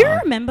off. Do you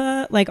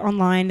remember, like,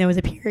 online, there was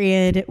a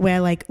period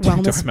where, like, Do I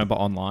wellness... remember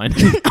online?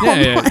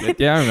 yeah,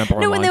 I remember online.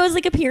 No, when there was,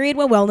 like, a period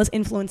where wellness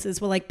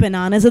influencers were like,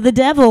 bananas are the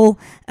devil.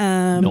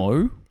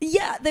 No.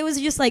 Yeah, there was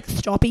just like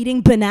stop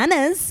eating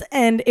bananas,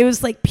 and it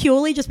was like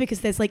purely just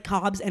because there's like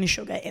carbs and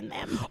sugar in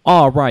them.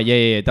 Oh, right.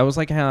 Yeah. That was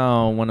like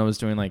how when I was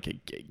doing like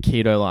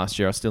keto last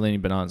year, I was still eating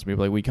bananas. People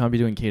were like, we can't be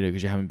doing keto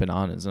because you're having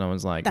bananas. And I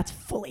was like, That's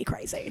fully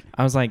crazy.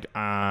 I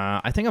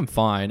think I'm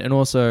fine. And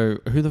also,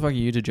 who the fuck are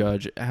you to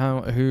judge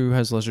who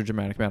has lost a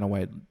dramatic amount of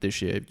weight this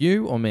year?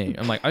 You or me?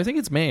 I'm like, I think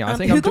it's me. I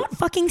think who got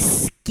fucking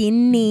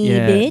skinny,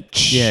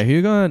 bitch? Yeah,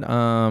 who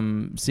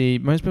got see,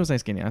 most people say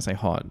skinny, I say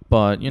hot,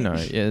 but you know,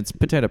 it's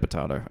potato.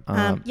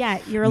 Yeah,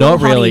 you're a not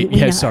little really. hottie, we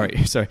Yeah, know.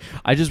 sorry.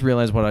 I just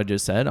realized what I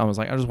just said. I was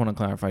like, I just want to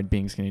clarify,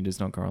 being skinny does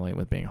not correlate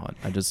with being hot.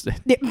 I just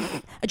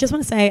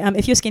want to say,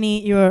 if you're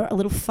skinny, you're a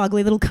little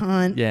fugly little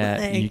cunt. yeah,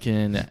 Like, you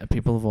can.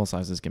 People of all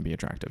sizes can be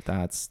attractive.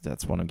 That's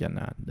what I'm getting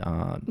at.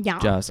 Yeah.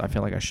 Just I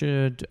feel like I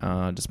should,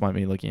 despite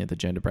me looking at the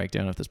gender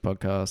breakdown of this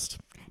podcast.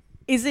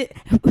 Is it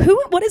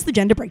what is the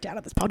gender breakdown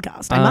of this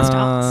podcast? I must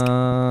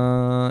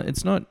ask.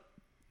 It's not.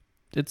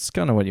 It's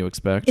kind of what you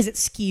expect. Is it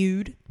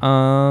skewed?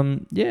 Yeah,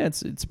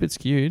 it's a bit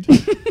skewed.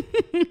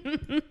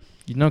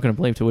 You're not going to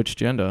believe to which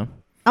gender.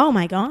 Oh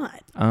my god.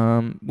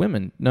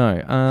 Women.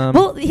 No.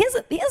 Well, here's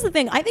the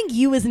thing. I think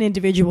you as an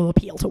individual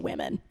appeal to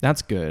women.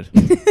 That's good.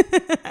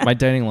 My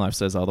dating life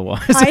says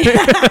otherwise.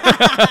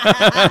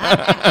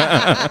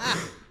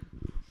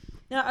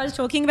 No, I was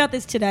talking about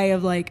this today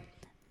of like,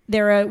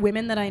 there are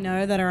women that I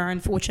know that are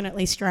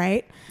unfortunately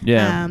straight,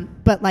 Yeah.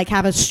 but like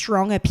have a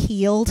strong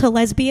appeal to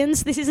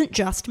lesbians. This isn't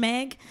just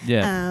Meg.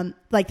 Yeah.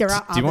 Like there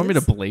are Do you want me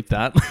to bleep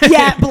that?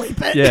 Yeah, bleep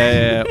it.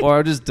 yeah. Or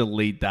I'll just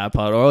delete that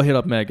part. Or I'll hit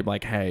up Meg and be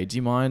like, hey, do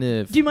you mind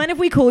if... Do you mind if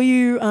we call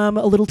you a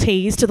little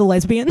tease to the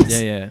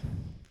lesbians? Yeah.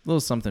 A little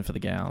something for the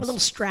A gals. little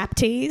strap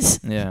tease.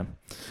 Yeah.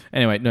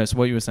 Anyway, no, so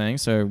what you were saying,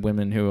 so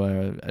women who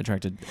are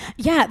attracted...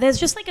 Yeah, there's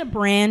just like a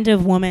brand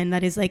of woman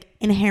that is like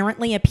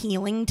inherently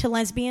appealing to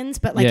lesbians,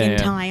 but like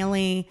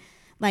entirely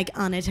like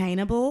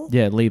unattainable.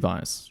 Yeah,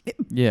 Levi's.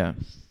 Yeah.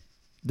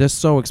 They're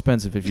so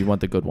expensive if you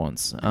want the good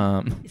ones.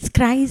 It's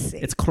crazy.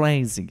 It's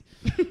crazy.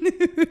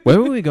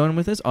 Where were we going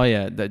with this? Oh,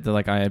 yeah, they're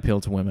like I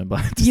appeal to women,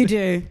 but... You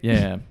do.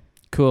 Yeah.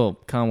 Cool.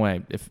 Can't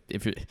wait.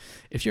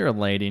 If you're a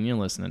lady and you're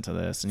listening to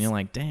this and you're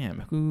like,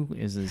 damn, who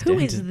is this? Who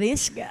is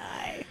this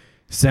guy?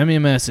 Send me a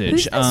message.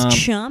 Who's this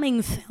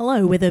charming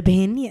fellow with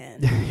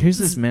opinion? Who's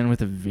this man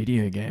with a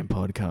video game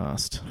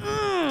podcast?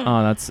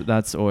 Oh,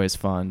 that's always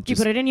fun. Do you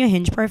put it in your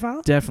Hinge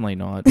profile? Definitely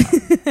not.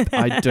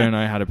 I don't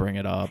know how to bring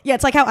it up. Yeah,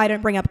 it's like how I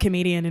don't bring up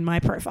comedian in my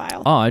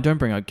profile. Oh, I don't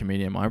bring up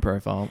comedian in my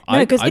profile. No,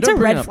 because it's a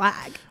red up,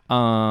 flag.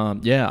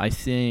 Yeah, I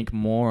think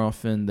more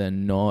often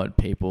than not,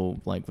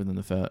 people like within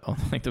the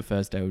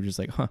first day were just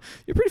like, "Huh,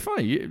 you're pretty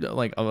funny." You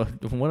like, what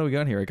are we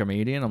got here? A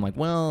comedian? I'm like,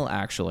 well,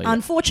 actually,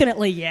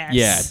 unfortunately, yes.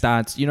 Yeah,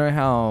 that's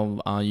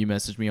how you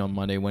messaged me on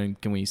Monday. When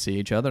can we see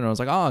each other? And I was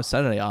like, oh,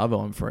 Saturday,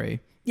 Arvo, I'm free.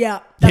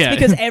 Yeah, that's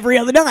because every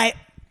other night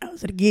I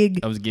was at a gig.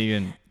 I was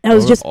gigging. I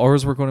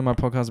was recording my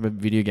podcast about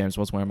video games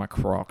whilst wearing my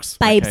Crocs.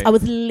 Babes, okay? I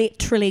was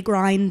literally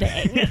grinding.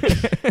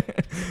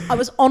 I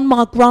was on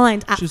my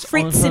grind at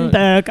Fritz and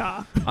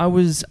Burger. I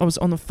was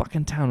on the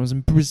fucking town. I was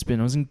in Brisbane.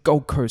 I was in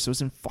Gold Coast. I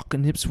was in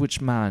fucking Ipswich,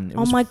 man.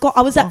 Oh my god,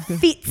 I was at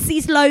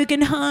Fitzy's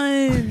Logan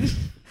Home.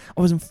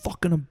 I was in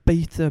fucking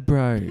Ibiza,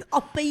 bro.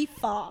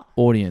 Ibiza.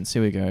 Audience,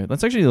 here we go.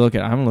 Let's actually look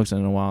at it. I haven't looked at it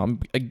in a while. I'm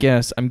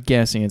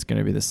guessing it's going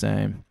to be the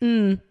same.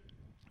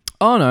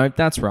 Oh no,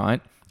 that's right.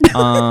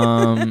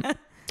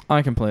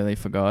 I completely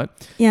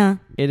forgot. Yeah.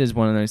 It is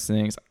one of those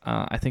things.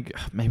 I think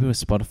maybe it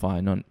was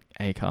Spotify, not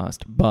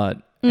Acast,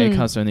 but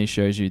Acast only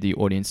shows you the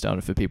audience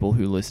data for people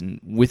who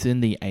listen within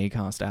the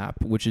Acast app,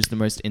 which is the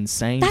most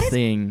insane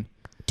thing.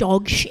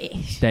 Dog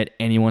shit. That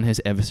anyone has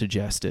ever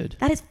suggested.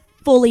 That is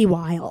fully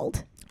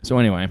wild. So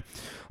anyway,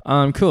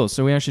 cool.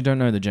 So we actually don't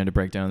know the gender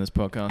breakdown of this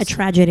podcast. A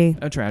tragedy.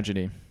 A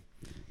tragedy.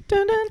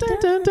 Dun, dun, dun,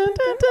 dun, dun,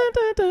 dun,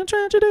 dun, dun,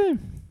 tragedy.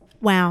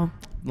 Wow.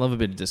 Love a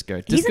bit of disco.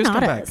 He's Disco's an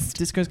come artist. back.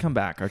 Disco's come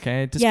back,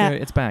 okay? Disco, Yeah.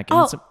 it's back.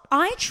 Oh, And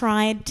I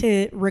tried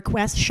to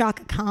request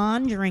Shaka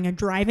Khan during a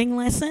driving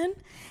lesson.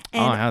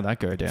 And how'd that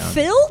go down?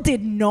 Phil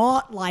did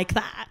not like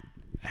that.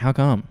 How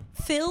come?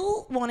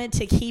 Phil wanted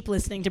to keep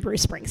listening to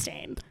Bruce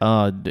Springsteen.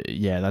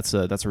 Yeah, that's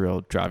a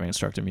real driving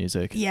instructor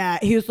music. Yeah,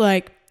 he was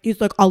like,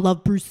 I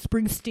love Bruce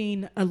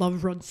Springsteen. I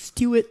love Rod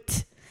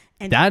Stewart.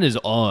 And That is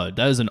odd.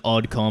 That is an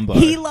odd combo.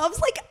 he loves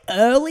like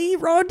early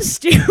Rod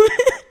Stewart.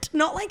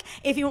 Not like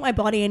If You Want My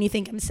Body and You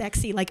Think I'm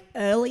Sexy, like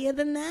earlier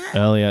than that.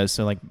 Earlier,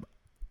 so like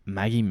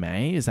Maggie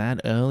May? Is that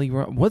early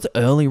Rod? What's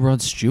early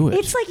Rod Stewart?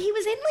 It's like he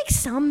was in like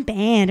some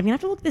band. I'm gonna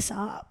have to look this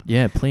up.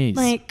 Yeah, please.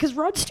 Like, because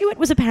Rod Stewart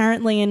was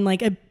apparently in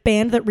like a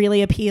band that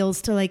really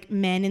appeals to like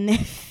men in their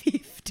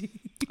 50s.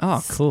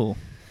 Oh, cool.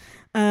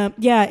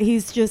 Yeah,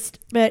 he's was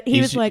like,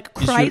 he's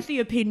crazy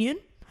opinion.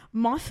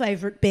 My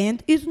favorite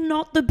band is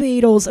not the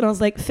Beatles. And I was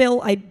like,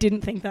 Phil, I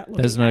didn't think that.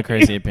 There's no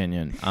crazy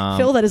opinion.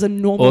 Phil, that is a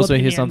normal Also,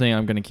 opinion. here's something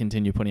I'm going to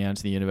continue putting out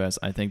into the universe.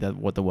 I think that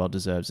what the world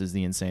deserves is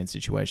the insane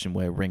situation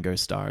where Ringo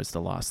Starr is the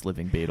last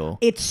living Beatle.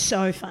 It's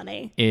so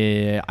funny.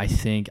 I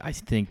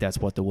think that's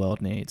what the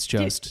world needs.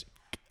 Just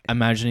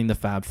imagining the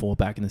Fab Four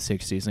back in the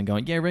 60s and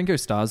going, yeah, Ringo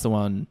Starr's the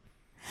one.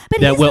 But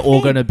that here's we're the all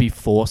thing. going to be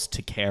forced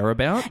to care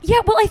about. Yeah,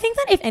 well, I think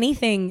that if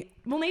anything,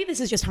 well, maybe this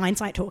is just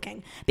hindsight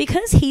talking,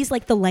 because he's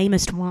like the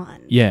lamest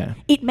one. Yeah.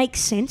 It makes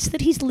sense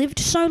that he's lived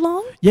so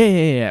long.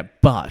 Yeah.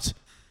 But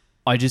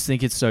I just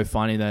think it's so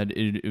funny that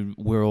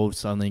we're all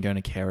suddenly going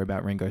to care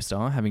about Ringo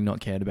Starr, having not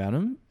cared about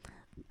him.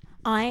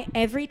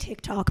 Every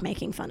TikTok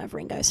making fun of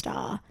Ringo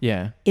Starr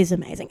Yeah. is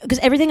amazing, because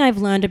everything I've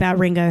learned about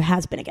Ringo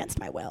has been against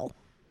my will.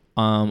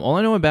 All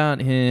I know about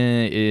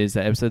him is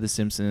that episode of The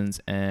Simpsons,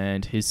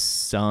 and his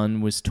son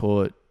was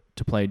taught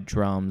to play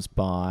drums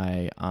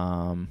by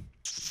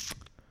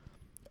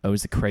it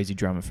was the crazy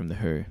drummer from The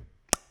Who.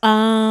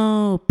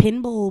 Oh,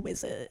 Pinball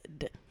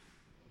Wizard.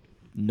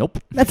 Nope.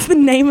 That's the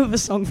name of a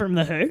song from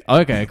The Who.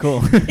 Okay,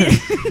 cool.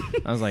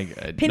 I was like,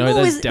 no, that's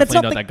Wizard-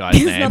 definitely not that guy's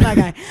it's name. not that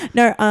guy.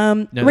 No,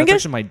 No, Ringo. that's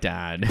actually my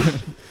dad.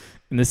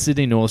 In the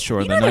Sydney North Shore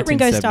You in the know that 1970s.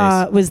 Ringo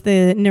Starr was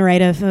the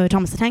narrator for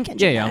Thomas the Tank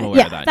Engine. Yeah, I'm though?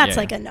 aware of that. That's Yeah.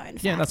 like a known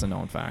fact. Yeah, that's a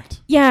known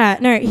fact. Yeah,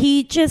 no,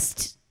 he's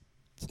just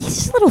a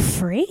little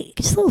freak.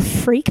 Just a little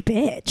freak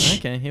bitch.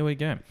 Okay, here we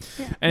go.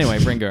 Yeah. Anyway,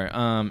 Ringo,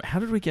 how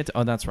did we get to...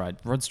 Oh, that's right.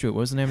 Rod Stewart.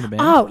 What was the name of the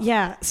band? Oh,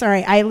 yeah.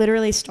 Sorry, I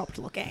literally stopped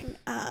looking.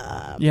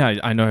 Yeah,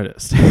 I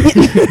noticed.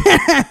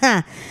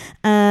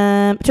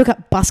 Took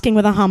up busking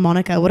with a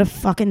harmonica. What a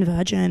fucking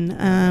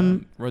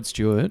virgin. Rod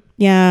Stewart.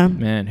 Yeah.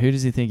 Man, who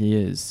does he think he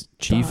is?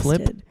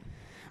 G-Flip?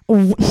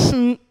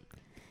 Bastard.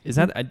 Is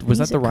that... Was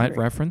that the right Music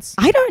reference?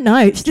 I don't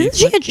know.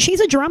 G-Flip? She's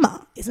a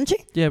drummer, isn't she?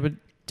 Yeah, but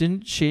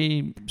didn't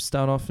she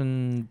start off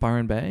in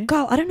Byron Bay?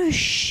 Girl, I don't know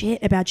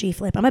shit about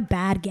G-Flip. I'm a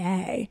bad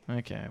gay.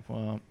 Okay,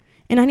 well...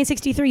 In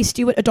 1963,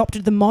 Stewart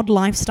adopted the mod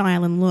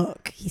lifestyle and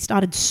look. He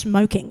started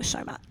smoking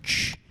so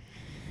much.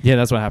 Yeah,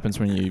 that's what happens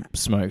when you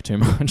smoke too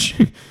much.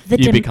 The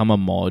You dem- become a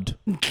mod.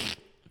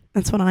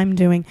 That's what I'm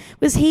doing.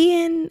 Was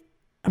he in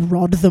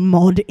Rod the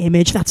Mod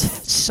Image? That's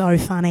so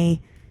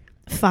funny.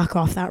 Fuck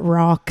off, that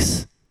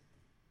rocks.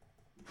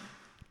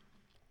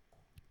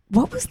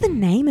 What was the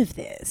name of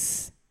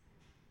this?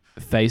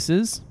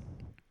 Faces,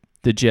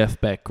 the Jeff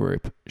Beck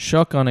Group,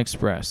 Shotgun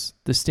Express,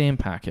 the Steam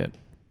Packet.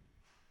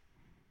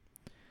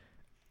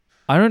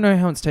 I don't know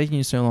how it's taking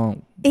you so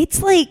long.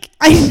 It's like,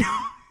 I know.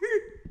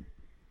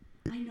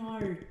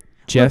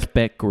 Jeff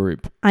Beck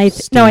Group. I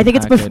think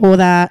it's before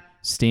that.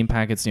 Steam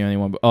Packet's the only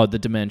one. Oh, the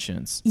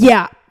Dimensions.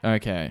 Yeah.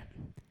 Okay.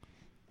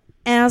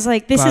 And I was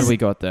like, this Glad is... we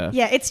got there.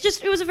 Yeah, it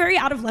was a very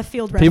out of left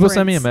field reference. People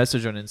send me a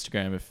message on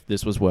Instagram if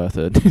this was worth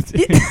it.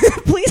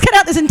 Please cut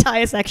out this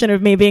entire section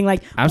of me being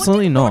like,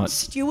 Absolutely what did Rod not.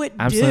 Stewart do?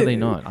 Absolutely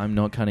not. I'm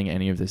not cutting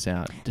any of this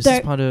out. This So- is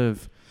part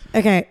of...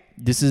 Okay.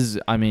 This is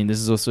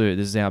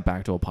our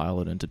backdoor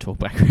pilot into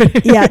Talkback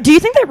Radio. Yeah. Do you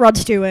think that Rod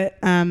Stewart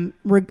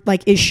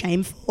is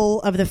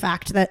shameful of the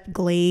fact that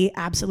Glee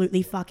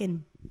absolutely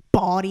fucking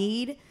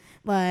bodied?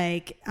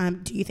 Like,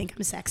 do you think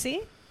I'm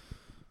sexy?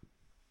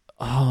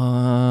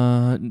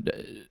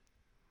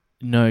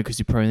 No, because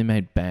you probably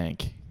made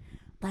bank.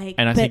 Like,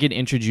 And I think it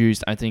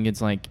introduced, I think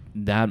it's like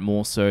that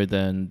more so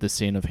than the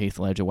scene of Heath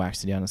Ledger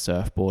waxing down a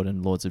surfboard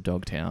in Lords of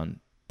Dogtown.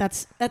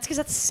 that's because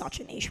that's such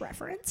a niche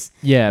reference.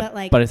 Yeah, But,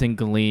 like- but I think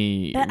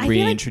Glee But I feel like,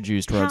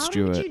 reintroduced Rod how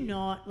Stewart. would you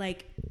not,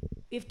 like,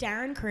 if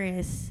Darren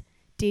Criss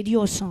did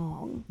your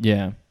song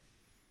Yeah.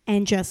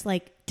 and just,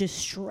 like,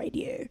 destroyed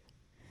you,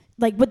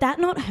 like, would that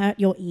not hurt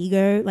your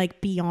ego,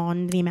 like,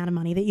 beyond the amount of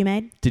money that you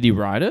made? Did he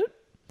write it?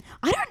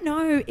 I don't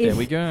know if... There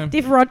we go.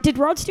 Did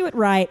Rod Stewart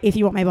write If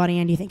You Want My Body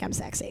and You Think I'm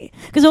Sexy?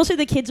 Because also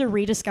the kids are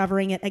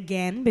rediscovering it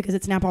again because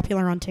it's now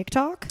popular on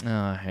TikTok. Oh,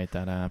 I hate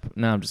that app.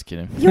 No, I'm just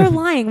kidding. You're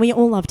lying. We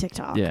all love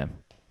TikTok. Yeah.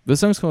 The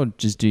song's called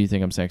Just Do You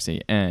Think I'm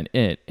Sexy? And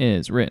it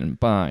is written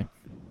by...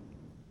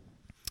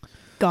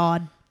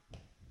 God.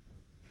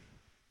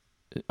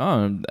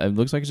 Oh, it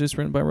looks like it's just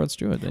written by Rod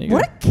Stewart. There you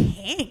What go. a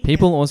king.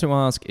 People also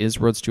ask, is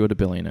Rod Stewart a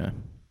billionaire?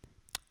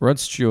 Rod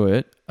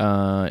Stewart,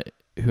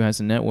 who has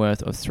a net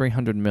worth of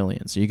 $300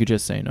 million, so you could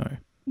just say no.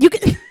 You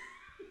can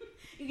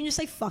just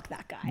say fuck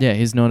that guy. Yeah,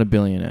 he's not a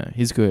billionaire.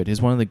 He's good.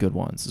 He's one of the good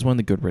ones. He's one of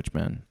the good rich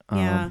men.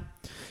 Yeah.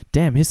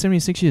 Damn, he's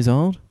 76 years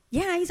old?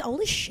 Yeah, he's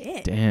old as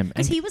shit. Damn.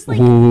 Because And- he was like,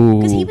 Ooh.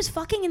 because he was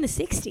fucking in the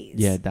 60s.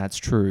 Yeah, that's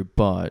true,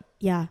 but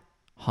Yeah.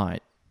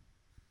 height.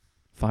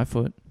 5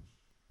 foot,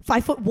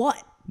 5 foot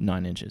what?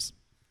 9 inches.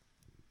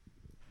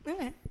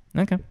 Okay.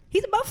 Okay.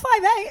 He's above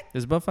 5'8".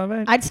 He's above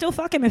 5'8". I'd still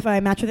fuck him if I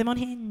match with him on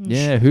Hinge.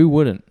 Yeah, who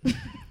wouldn't?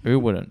 Who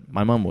wouldn't?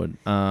 My mum would.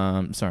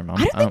 Sorry, mum.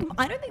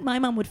 I don't think my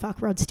mum would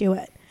fuck Rod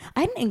Stewart.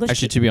 I had an English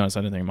Actually, to be honest,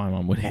 I don't think my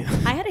mum would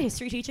either. I had a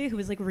history teacher who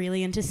was like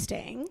really into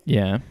Sting.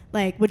 Yeah.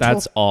 Like would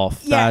That's talk,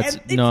 off. Yeah, That's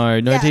and it's-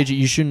 no yeah. teacher.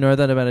 You should know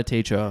that about a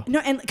teacher. no,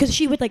 and because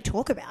she would like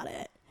talk about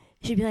it.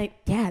 She'd be like,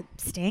 "Yeah,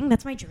 Sting,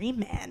 that's my dream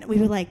man." We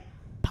were like,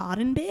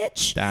 "Pardon,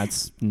 bitch."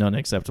 That's not an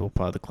acceptable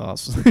part of the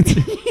class.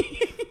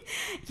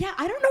 Yeah,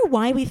 I don't know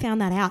why we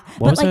found that out. What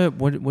but was like her?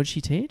 What did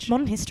she teach?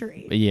 modern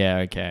history. Yeah,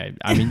 okay.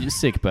 I mean, just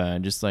sick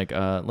burn. Just like,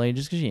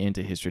 just because you're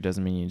into history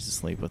doesn't mean you need to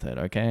sleep with it.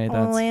 Okay, Oh,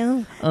 that's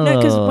well. No,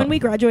 because when we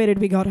graduated,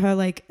 we got her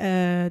like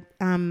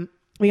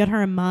we got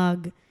her a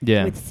mug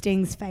yeah. with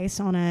Sting's face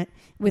on it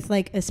with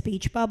like a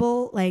speech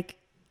bubble like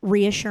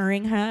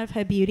reassuring her of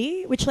her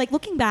beauty, which, like,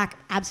 looking back,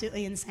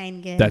 absolutely insane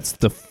gift. That's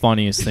the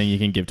funniest thing you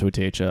can give to a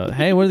teacher.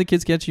 Hey, what do the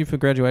kids get you for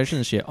graduation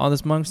this year? Oh,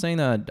 this monk's saying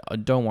that.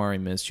 Don't worry,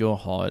 miss, you're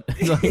hot.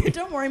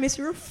 Don't worry, miss,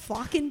 you're a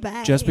fucking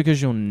babe. Just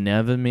because you'll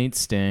never meet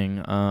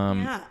Sting.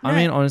 I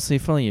mean, honestly,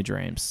 follow your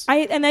dreams.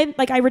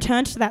 I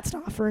returned to that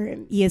staff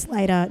room years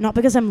later, not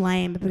because I'm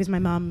lame, but because my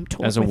mum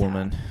taught As a with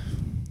woman. her.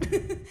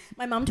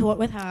 My mum taught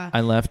with her.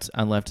 I left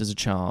as a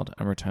child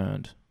and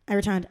returned. I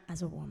returned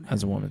as a woman.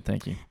 As a woman,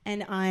 thank you.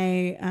 And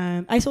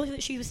I saw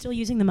that she was still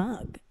using the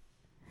mug.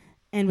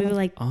 And we were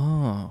like,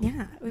 oh.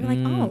 Yeah. We were like,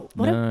 oh,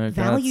 what a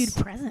valued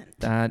present.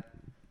 That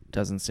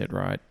doesn't sit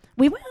right.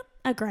 We were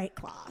a great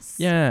class.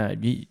 Yeah,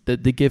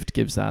 the gift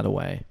gives that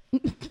away.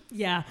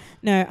 Yeah.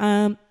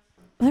 No,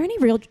 were there any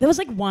there was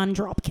like one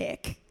drop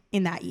kick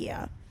in that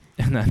year.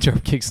 And that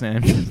drop kick's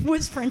name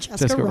was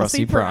Francesca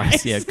Rossi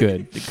Price. Yeah,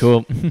 good.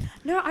 Cool.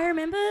 No, I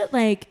remember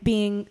like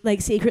being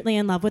like secretly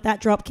in love with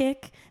that drop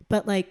kick,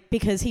 but like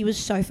because he was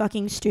so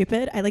fucking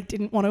stupid, I like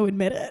didn't want to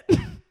admit it.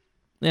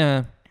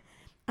 Yeah.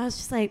 I was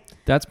just like,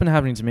 that's been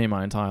happening to me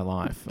my entire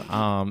life.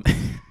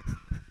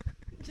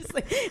 Just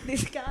like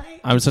this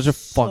guy. I'm such a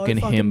fucking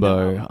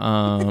himbo.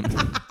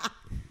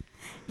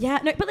 Yeah,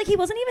 no, but like he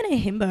wasn't even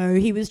a himbo.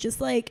 He was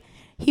just like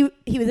he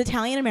was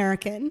Italian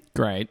American.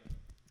 Great.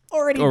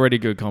 Already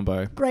good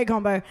combo. Great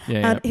combo.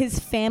 Yeah. His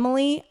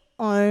family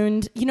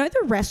owned, you know,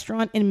 the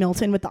restaurant in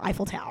Milton with the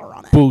Eiffel Tower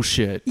on it.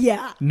 Bullshit.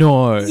 Yeah.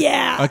 No.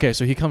 Yeah. Okay,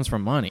 so he comes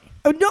from money.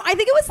 Oh no, I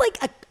think it was like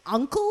a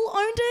uncle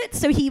owned it,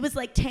 so he was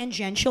like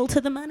tangential to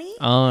the money.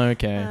 Oh,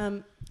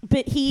 okay.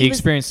 But he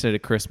experienced it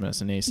at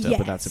Christmas and Easter, yes,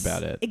 but that's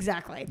about it.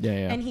 Exactly.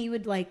 Yeah. And he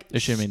would like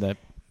assuming that.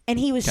 And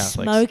he was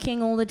Catholics.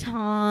 smoking all the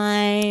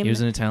time. He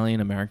was an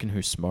Italian American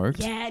who smoked.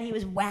 Yeah, and he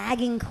was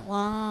wagging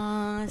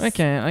class.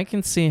 Okay, I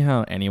can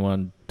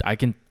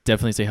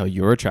definitely see how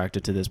you're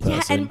attracted to this person.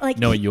 Yeah, and like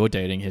knowing your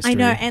dating history. I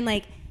know, and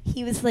like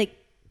he was like,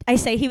 I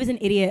say he was an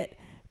idiot,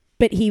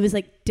 but he was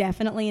like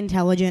definitely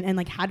intelligent and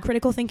like had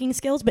critical thinking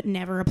skills, but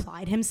never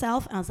applied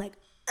himself. And I was like,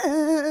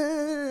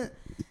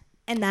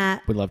 and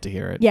that would love to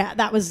hear it. Yeah,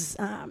 that was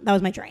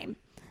my dream.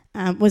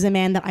 Was a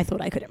man that I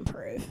thought I could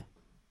improve.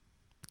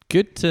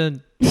 Good to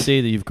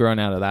see that you've grown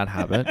out of that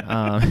habit.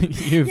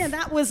 Yeah,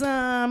 that was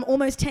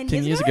almost 10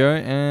 years ago.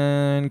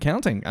 And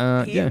counting.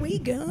 Here we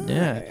go.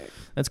 Yeah,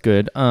 that's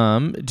good.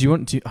 Do you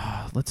want to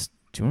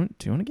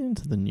get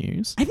into the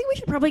news? I think we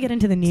should probably get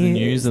into the news. The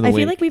news of the I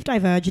week. feel like we've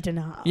diverged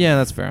enough. Yeah,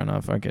 that's fair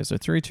enough. Okay, so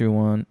 3, 2,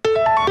 1.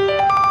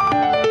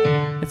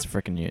 It's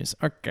freaking news.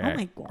 Okay. Oh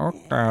my God.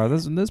 Okay,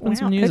 there's been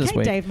some news this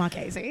week. Dave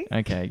Marchese.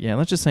 Okay, yeah,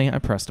 let's just say I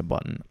pressed a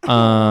button.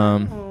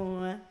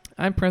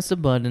 I pressed a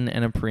button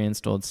and a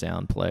pre-installed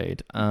sound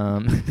played.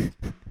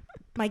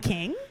 My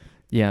king?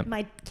 Yeah.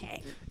 My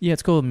king. Yeah,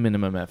 it's called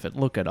Minimum Effort.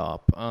 Look it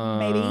up.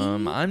 Maybe.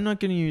 I'm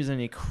not going to use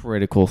any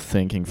critical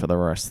thinking for the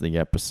rest of the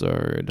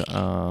episode.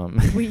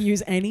 We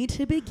use any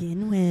to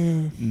begin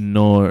with.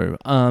 No.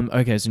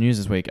 Okay, so news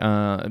this week.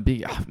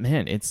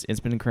 Man, it's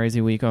been a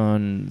crazy week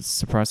on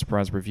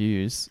surprise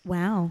reviews.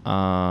 Wow.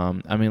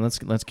 I mean,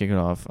 let's kick it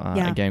off.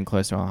 Yeah. A game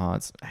close to our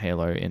hearts,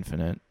 Halo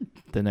Infinite.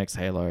 The next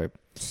Halo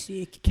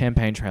Sick.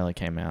 campaign trailer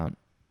came out.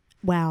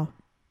 Wow.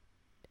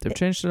 They've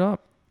changed it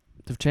up.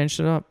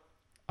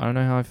 I don't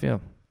know how I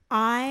feel.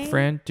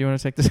 Fran, do you want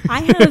to take this? I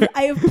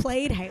have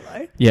played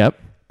Halo. Yep.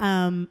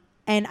 And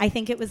I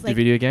think it was like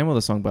the video game or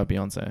the song by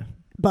Beyonce?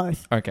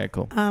 both. Okay,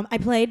 cool. I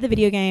played the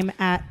video game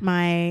at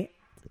my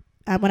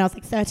when I was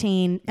like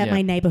 13 at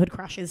my neighborhood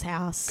crush's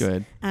house.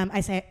 Good.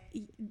 I say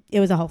it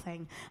was a whole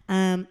thing.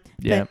 Yeah.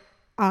 But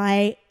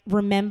I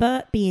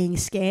remember being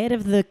scared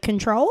of the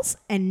controls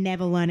and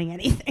never learning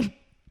anything.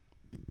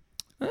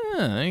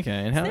 Ah, okay.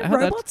 And Is there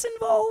robots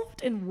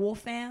involved in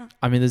warfare?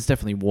 I mean, there's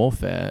definitely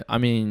warfare. I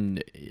mean,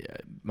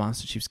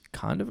 Master Chief's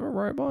kind of a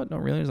robot,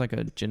 not really. It's like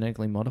a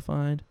genetically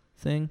modified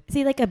thing. Is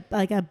he like a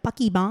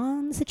Bucky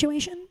Barnes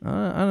situation?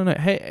 I don't know.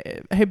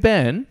 Hey,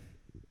 Ben.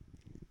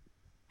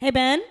 Hey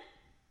Ben.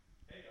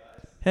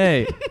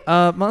 Hey,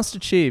 Master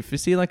Chief,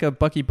 is he like a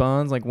Bucky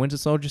Barnes, like Winter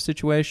Soldier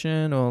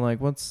situation, or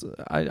like what's?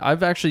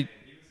 I've actually.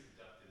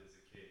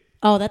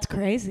 Oh, that's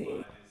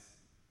crazy.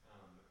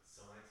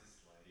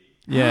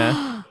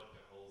 Yeah.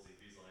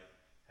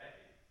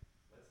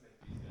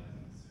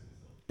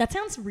 That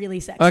sounds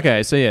really sexy.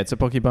 Okay, so yeah, it's a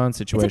Bucky Barnes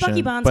situation. It's a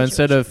Bucky Barnes but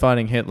instead situation. of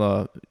fighting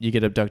Hitler, you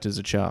get abducted as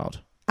a child.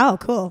 Oh,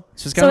 cool.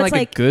 So it's kind of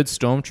like a good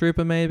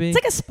stormtrooper, maybe. It's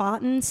like a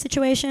Spartan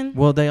situation.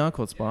 Well, they are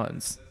called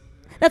Spartans.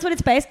 That's what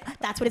it's based.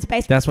 That's what it's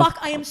based. That's Fuck,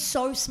 what- I am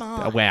so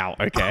smart. Wow.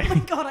 Okay. Oh my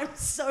god, I'm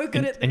so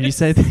good at this. And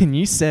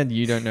you said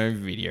you don't know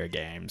video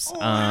games.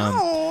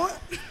 Wow.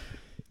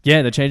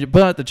 Yeah, they're changing it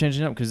up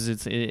because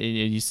it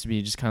used to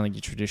be just kind of like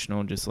your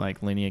traditional, just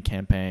like linear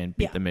campaign,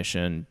 beat the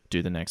mission,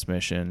 do the next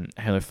mission.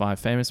 Halo 5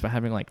 famous for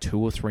having like 2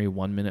 or 3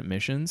 1-minute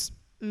missions.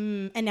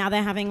 And now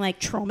they're having like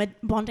trauma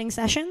bonding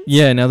sessions.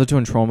 Yeah, now they're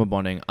doing trauma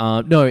bonding.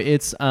 No,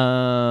 it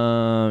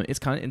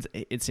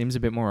seems a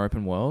bit more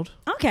open world.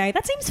 Okay,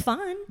 that seems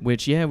fun.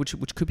 Which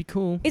could be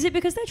cool. Is it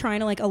because they're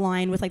trying to like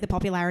align with like the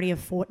popularity of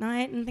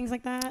Fortnite and things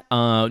like that?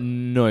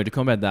 No, to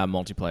combat that,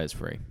 multiplayer is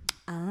free.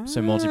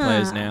 So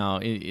multiplayers now,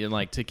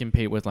 like to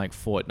compete with like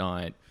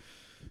Fortnite,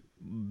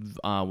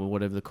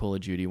 whatever the Call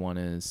of Duty one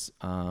is.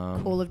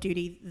 Call of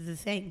Duty, the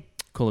thing.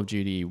 Call of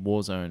Duty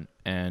Warzone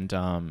and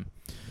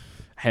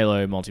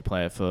Halo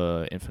multiplayer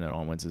for Infinite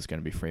onwards is going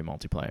to be free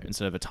multiplayer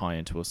instead of a tie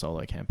into a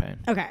solo campaign.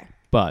 Okay.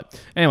 But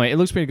anyway, it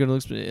looks pretty good.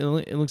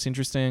 It looks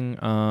interesting.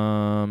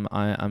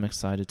 I'm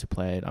excited to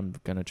play it. I'm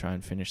going to try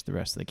and finish the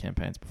rest of the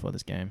campaigns before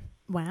this game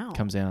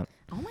comes out.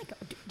 Oh my God.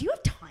 Do you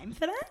have time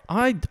for that?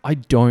 I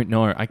don't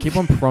know. I keep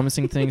on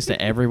promising things to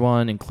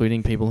everyone,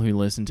 including people who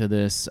listen to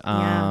this.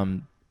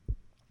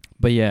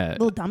 But yeah.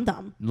 Little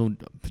dum-dum.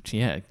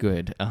 Yeah,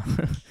 good.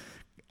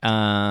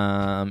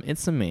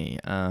 It's a me,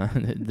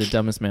 the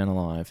dumbest man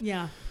alive.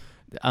 Yeah.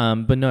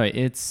 But no,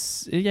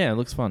 it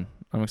looks fun.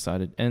 I'm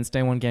excited, and it's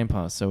day one Game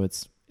Pass, so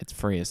it's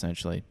free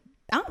essentially.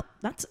 Oh,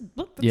 that's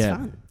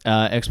fun.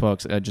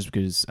 Xbox, just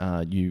because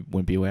you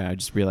wouldn't be aware, I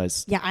just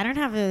realized. Yeah, I don't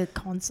have a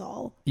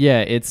console. Yeah,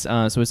 it's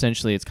so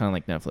essentially it's kind of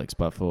like Netflix,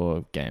 but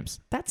for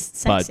games. That's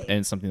sexy. And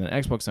it's something that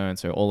Xbox owns,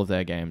 so all of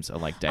their games are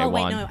like day one.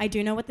 one. Oh wait, no, I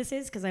do know what this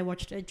is because I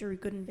watched a Drew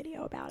Gooden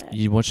video about it.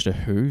 You watched a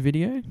who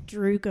video?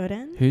 Drew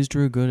Gooden. Who's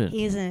Drew Gooden?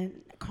 He's a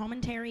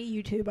commentary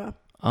YouTuber.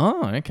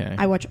 Oh, okay.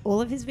 I watch all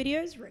of his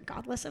videos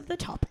regardless of the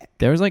topic.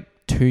 There was like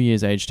 2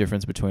 years age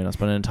difference between us,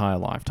 but an entire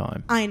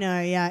lifetime. I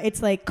know, yeah.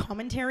 It's like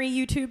commentary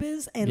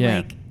YouTubers and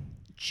like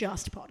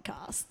just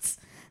podcasts.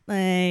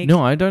 Like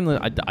no, I don't.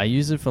 I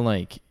use it for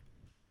like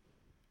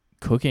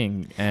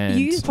cooking and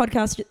you use not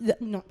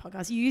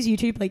podcasts. You use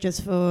YouTube like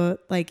just for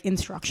like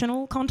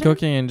instructional content.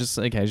 Cooking and just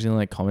occasionally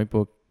like comic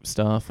book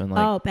stuff and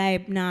like. Oh,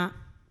 babe, nah.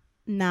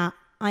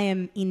 I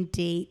am in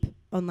deep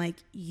on like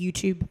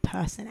YouTube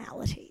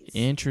personalities.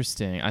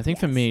 Interesting. I think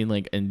for me,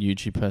 like a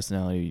YouTube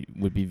personality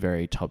would be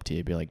very top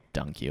tier, be like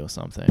Donkey or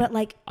something. But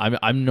like,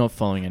 I'm not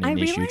following any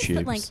niche YouTubers.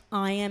 That like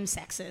I am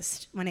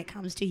sexist when it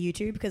comes to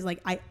YouTube because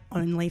like I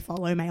only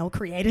follow male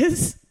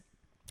creators.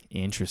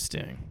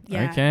 Interesting.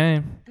 Yeah.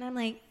 Okay. And I'm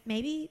like,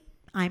 maybe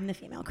I'm the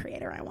female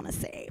creator I want to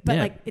see, but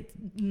like it's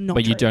not.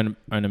 But true. you don't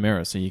own a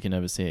mirror, so you can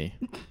never see.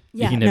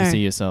 Yeah, you can never see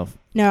yourself.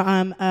 No,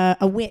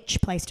 a witch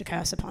placed a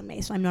curse upon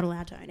me, so I'm not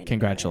allowed to own any.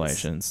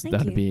 Congratulations. Thank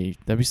you.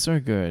 That'd be so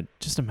good.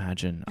 Just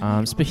imagine.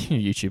 Oh speaking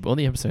of YouTube, all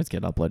the episodes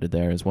get uploaded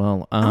there as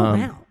well. Oh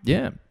wow.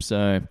 Yeah.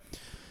 So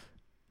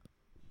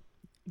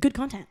good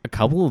content. a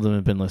couple of them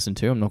have been listened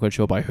to. I'm not quite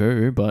sure by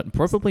who, but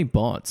probably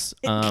bots.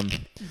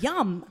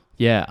 Yum.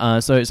 Yeah.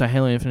 So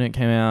Halo Infinite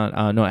came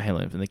out. Not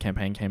Halo Infinite. The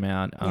campaign came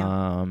out.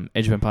 Yeah.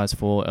 Age of Empires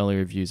 4 early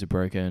reviews are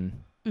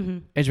broken. Mm-hmm.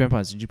 Age of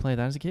Empires. Did you play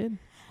that as a kid?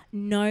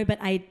 No, but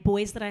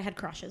boys that I had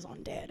crushes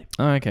on did.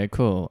 Oh, okay,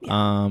 cool.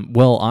 Yeah.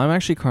 Well, I'm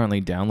actually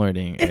currently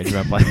downloading Age of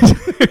Empires.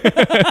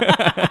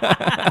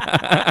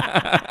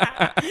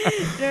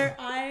 No,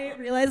 I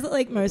realized that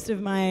like most of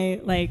my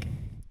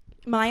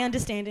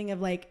understanding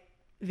of like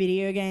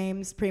video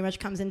games pretty much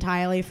comes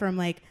entirely from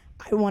like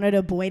I wanted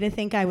a boy to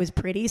think I was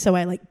pretty, so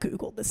I like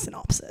Googled the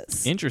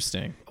synopsis.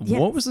 Interesting. Yes.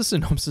 What was the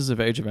synopsis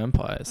of Age of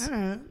Empires? I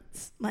don't know.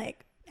 It's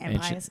like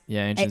empires.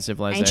 Ancient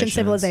civilizations. Ancient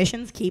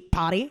civilizations keep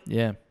party.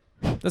 Yeah.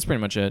 That's pretty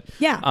much it.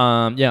 Yeah.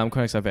 I'm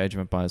quite excited for Age of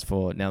Empires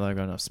 4 now that I've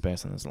got enough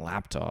space on this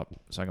laptop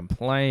so I can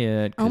play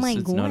it because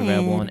it's not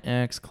available on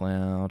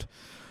xCloud.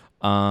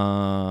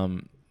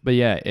 But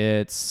yeah,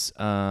 it's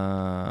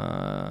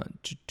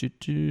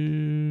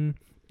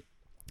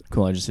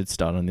cool. I just hit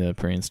start on the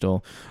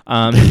pre-install.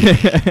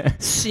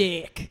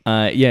 Sick.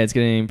 Yeah, it's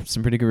getting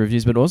some pretty good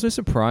reviews, but also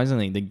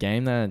surprisingly, the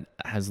game that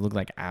has looked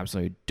like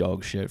absolute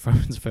dog shit from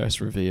its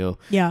first reveal,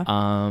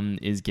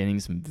 is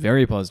getting some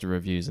very positive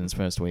reviews in its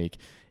first week.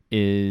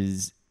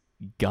 Is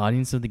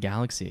Guardians of the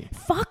Galaxy.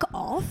 Fuck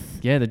off.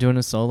 Yeah, they're doing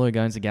a solo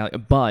Guardians of the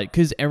Galaxy, but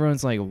because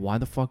everyone's like, why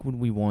the fuck would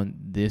we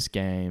want this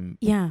game?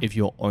 If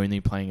you're only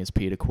playing as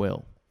Peter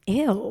Quill?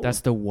 Ew. That's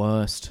the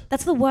worst.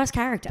 That's the worst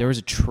character. There is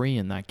a tree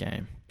in that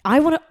game.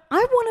 I want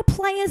to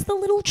play as the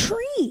little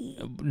tree.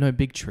 No,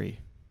 big tree.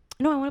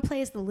 No, I want to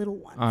play as the little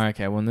one. Oh,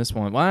 okay. Well, in this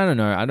one, I don't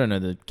know. I don't know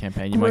the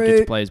campaign. You might get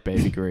to play as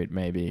Baby Groot,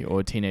 maybe,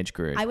 or Teenage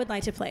Groot. I would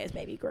like to play as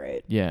Baby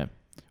Groot. Yeah.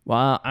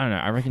 Well, I don't know.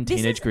 I reckon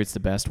Teenage Groot's the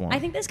best one. I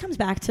think this comes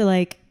back to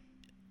like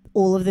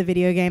all of the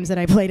video games that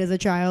I played as a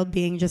child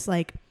being just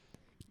like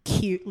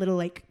cute little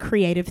like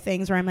creative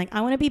things where I'm like, I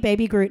want to be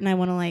Baby Groot and I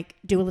want to like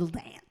do a little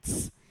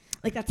dance.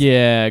 Like that's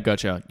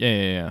gotcha.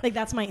 Yeah. Like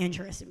that's my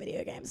interest in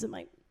video games. I'm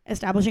like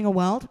establishing a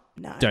world.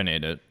 No, don't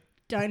need it.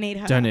 Don't need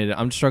her. Don't need it.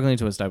 I'm struggling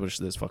to establish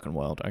this fucking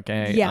world.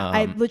 Okay. Yeah,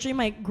 I literally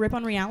my grip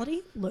on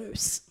reality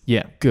loose.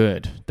 Yeah,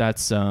 good.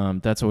 That's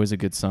always a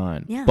good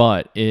sign. Yeah.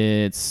 But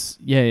it's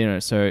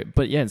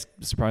it's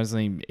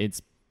surprisingly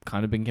it's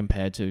kind of been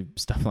compared to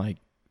stuff like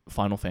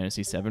Final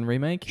Fantasy VII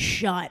Remake.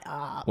 Shut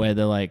up. Where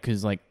they're like,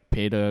 because like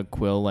Peter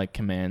Quill like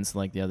commands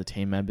like the other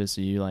team members, so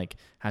you like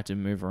have to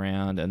move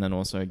around and then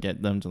also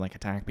get them to like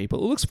attack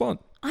people. It looks fun.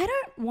 I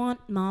don't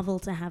want Marvel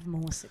to have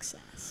more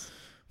success.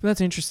 But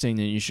that's interesting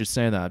that you should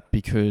say that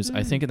because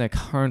I think in their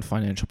current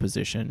financial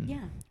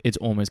position, it's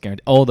almost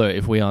guaranteed. Although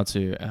if we are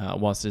to,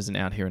 whilst it isn't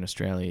out here in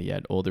Australia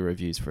yet, all the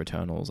reviews for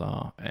Eternals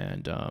are,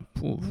 and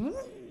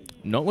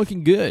not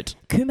looking good.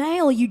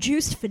 Kumail, you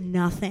juiced for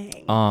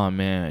nothing. Oh,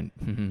 man.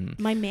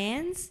 My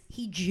man's,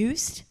 he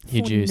juiced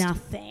He for juiced.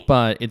 nothing.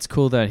 But it's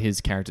cool that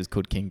his character's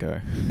called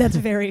Kingo. That's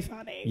very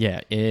funny.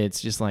 Yeah,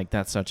 it's just like,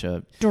 that's such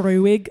a...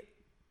 Druig.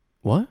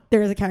 What?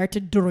 There is a character,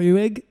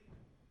 Druig.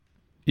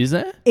 Is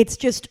there? It's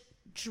just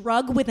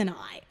drug with an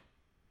I.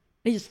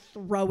 They just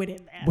throw it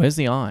in there. Where's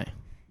the I?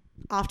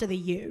 After the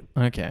U.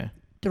 Okay.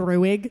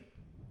 Druig.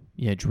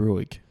 Yeah,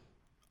 Druig.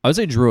 I would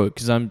say Druid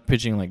because I'm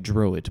pitching like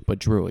Druid, but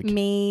Druid.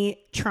 Me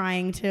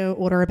trying to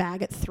order a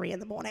bag at 3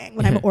 a.m.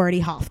 when I'm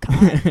already half cut.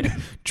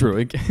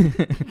 Druid.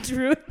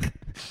 Druig.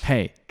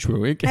 Hey,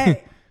 Druid.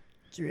 Hey.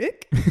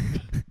 Druig.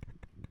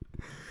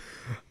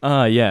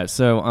 Yeah,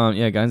 so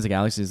yeah, Guardians of the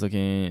Galaxy is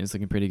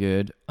looking pretty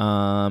good.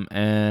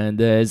 And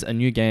there's a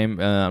new game.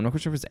 I'm not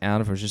quite sure if it's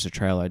out or if it's just a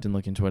trailer. I didn't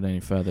look into it any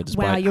further.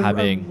 Despite Wow, you're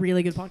having a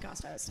really good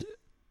podcast host.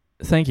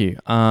 Thank you.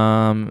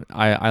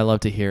 I love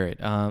to hear it.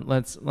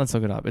 Let's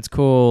look it up. It's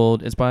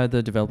by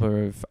the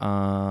developer of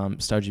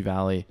Stardew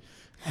Valley,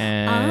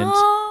 and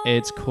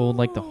it's called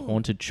like the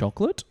Haunted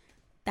Chocolate.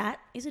 That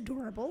is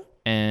adorable.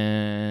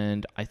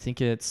 And I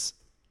think it's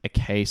a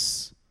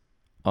case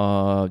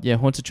of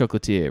Haunted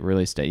Chocolatier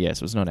release date. Yes,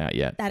 it was not out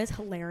yet. That is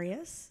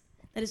hilarious.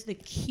 That is the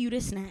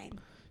cutest name.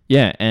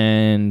 Yeah,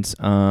 and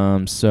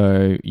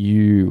so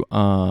you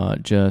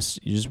just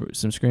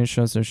some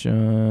screenshots are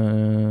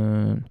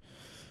shown.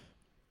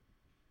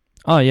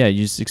 Oh yeah,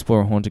 you just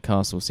explore a haunted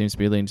castle. Seems to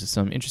be leading to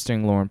some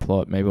interesting lore and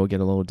plot. Maybe we'll get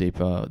a little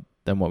deeper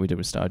than what we did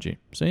with Stardew.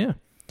 So yeah.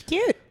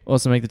 Cute.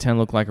 Also make the town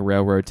look like a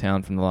railroad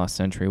town from the last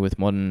century with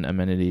modern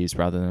amenities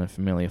rather than a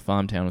familiar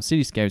farm town or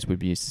cityscapes we'd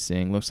be used to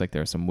seeing. Looks like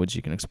there are some woods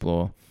you can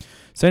explore.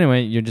 So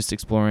anyway, you're just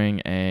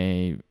exploring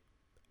a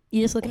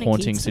You're just looking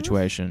haunting at cute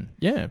situation.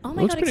 Yeah. Oh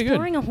my looks god, pretty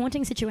exploring good. a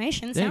haunting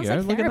situation There you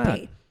sounds go, like look at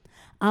therapy.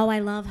 Oh, I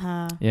love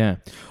her. Yeah.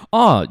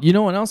 Oh, you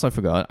know what else I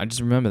forgot? I just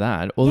remember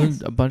that.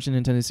 Yes. A bunch of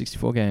Nintendo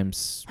 64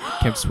 games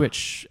came to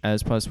Switch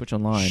as part of Switch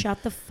Online.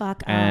 Shut the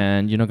fuck up.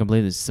 And you're not going to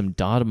believe this. Some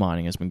data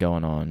mining has been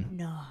going on.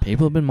 No.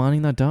 People have been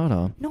mining that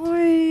data. No.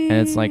 And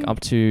it's like up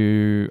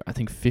to, I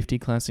think, 50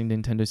 classic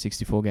Nintendo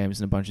 64 games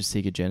and a bunch of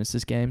Sega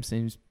Genesis games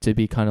seems to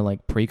be kind of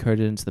like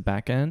pre-coded into the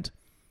back end.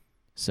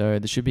 So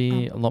there should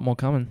be a lot more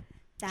coming.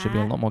 Should be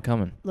a lot more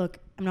coming. Look,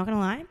 I'm not going to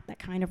lie. That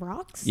kind of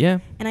rocks. Yeah.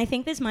 And I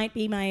think this might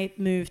be my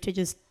move to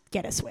just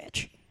get a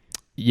Switch.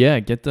 Yeah,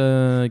 get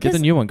the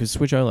new one because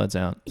Switch OLED's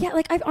out. Yeah,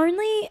 like I've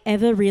only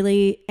ever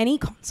really, any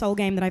console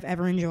game that I've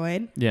ever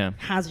enjoyed Yeah.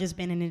 has just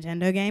been a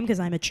Nintendo game because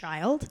I'm a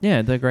child.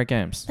 Yeah, they're great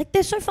games. Like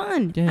they're so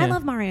fun. Yeah. I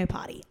love Mario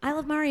Party. I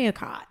love Mario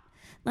Kart.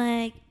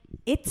 Like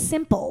it's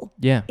simple.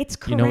 Yeah. It's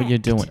correct. You know what you're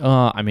doing.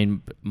 I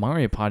mean,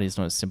 Mario Party is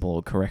not a simple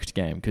or correct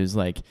game because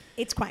like...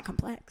 It's quite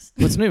complex.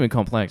 Well, it's not even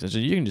complex. It's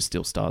just, you can just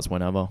steal stars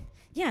whenever.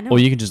 Yeah, no. Or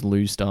you can just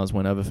lose stars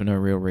whenever for no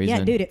real reason.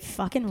 Yeah, dude, it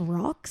fucking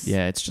rocks.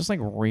 Yeah, it's just like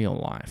real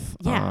life.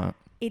 Yeah.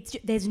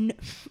 There's no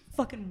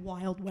fucking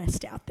Wild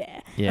West out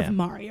there Yeah. of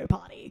Mario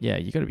Party. Yeah,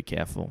 you got to be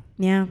careful.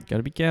 Yeah. Got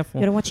to be careful.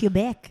 You gotta watch your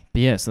back.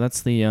 But yeah, so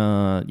that's the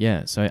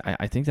so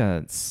I think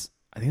that's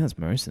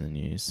most of the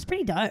news. It's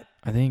pretty dope.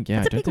 I think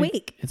It's a big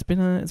week. It's been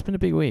a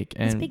big week,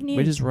 and big we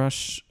news. just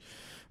rush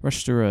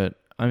through it.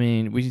 I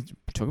mean, we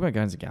talk about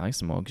Guardians of the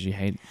Galaxy more because you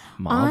hate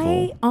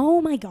Marvel. Oh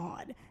my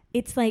god.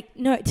 It's like,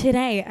 no,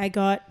 today I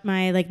got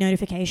my like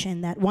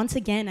notification that once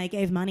again I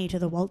gave money to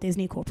the Walt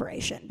Disney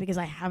Corporation because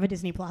I have a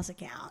Disney Plus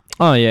account.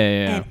 Oh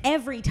yeah. And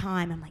every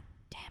time I'm like,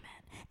 damn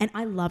it. And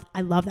I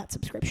love that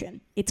subscription.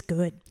 It's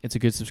good. It's a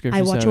good subscription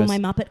I watch service. all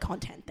my Muppet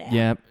content there.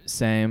 Yep,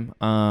 same.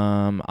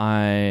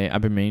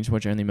 I've been meaning to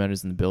watch Only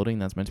Murders in the Building.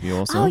 That's meant to be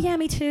awesome. Oh yeah,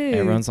 me too.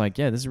 Everyone's like,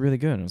 yeah, this is really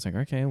good. And I was like,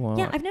 okay, well.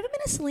 Yeah, I've never been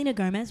a Selena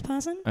Gomez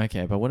person.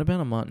 Okay, but what about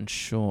a Martin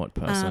Short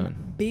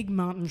person? Big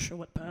Martin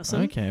Short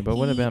person. Okay, but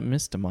what about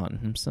Mr. Martin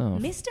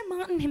himself? Mr.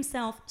 Martin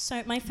himself?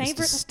 So my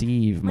favorite, Mr.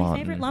 Steve Martin. my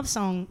favorite love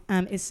song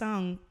is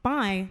sung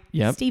by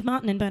Yep. Steve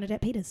Martin and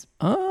Bernadette Peters.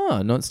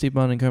 Ah, not Steve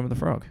Martin and Kermit the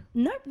Frog.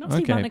 No, not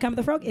Steve Okay. Martin and Kermit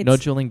the Frog. It's Not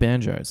dueling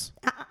banjos.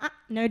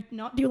 no,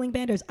 not Dueling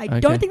Bandos. I Okay.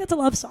 don't think that's a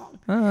love song.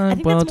 I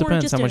think Well, that's it more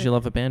depends just how much a you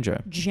love a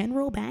banjo.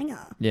 general banger.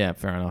 Yeah,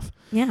 fair enough.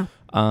 Yeah.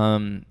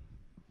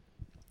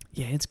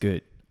 Yeah, it's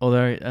good.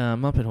 Although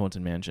Muppet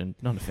Haunted Mansion,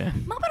 not a fan.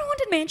 Muppet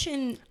Haunted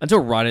Mansion. Until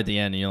right at the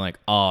end, and you're like,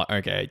 oh,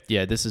 okay,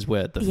 yeah, this is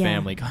where the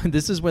family,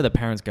 this is where the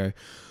parents go.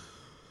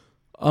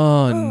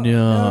 Oh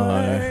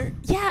no.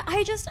 Yeah,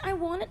 I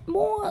wanted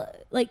more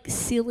like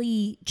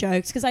silly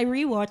jokes because I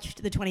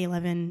rewatched the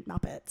 2011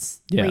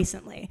 Muppets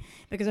recently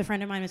because a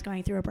friend of mine was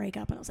going through a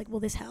breakup and I was like, will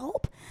this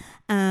help?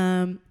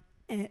 And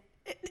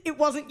it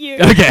wasn't you.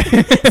 Okay.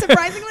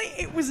 Surprisingly,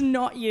 it was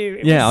not you.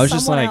 It Yeah, I was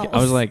was just like, someone I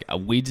was else.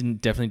 like, we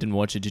definitely didn't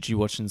watch it. Did you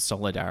watch it in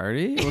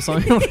solidarity or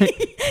something?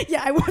 Like,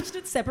 Yeah, I watched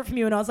it separate from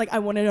you and I was like, I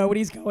want to know what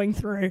he's going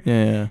through.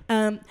 yeah.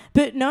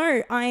 But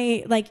no,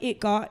 it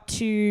got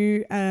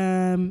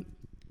to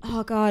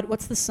oh god,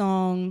 what's the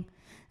song?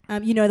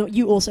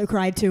 You also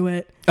cried to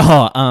it.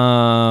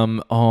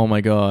 Oh my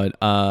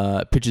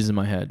god. Pictures in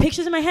my head.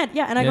 Pictures in my head,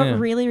 yeah, and I Yeah. got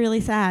really,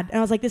 really sad. And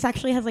I was like, this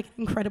actually has like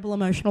incredible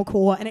emotional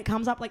core, and it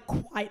comes up like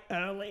quite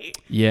early.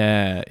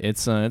 Yeah,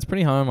 it's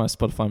pretty high on my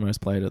Spotify most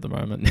played at the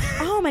moment.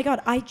 Oh my my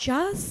God. I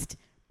just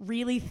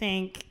really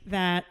think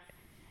that,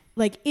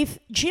 like, if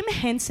Jim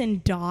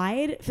Henson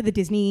died for the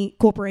Disney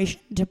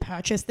Corporation to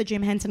purchase the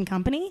Jim Henson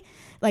Company,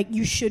 like,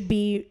 you should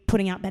be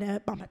putting out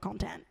better Muppet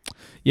content.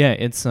 Yeah,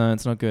 it's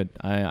not good.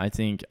 I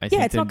think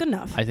It's not good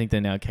enough. I think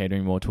they're now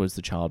catering more towards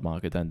the child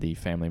market than the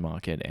family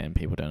market, and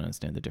people don't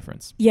understand the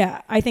difference.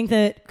 Yeah, I think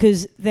that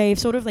because they've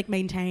sort of like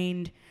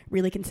maintained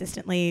really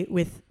consistently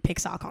with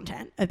Pixar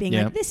content of being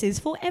like, this is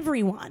for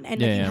everyone.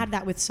 And you had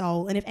that with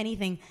Soul. And if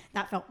anything,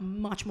 that felt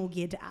much more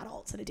geared to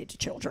adults than it did to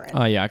children.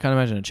 Oh, yeah. I can't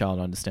imagine a child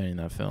understanding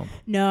that film.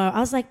 No,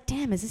 I was like,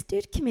 damn, is this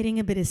dude committing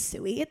a bit of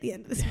suey at the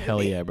end of this movie?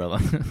 Hell yeah, brother.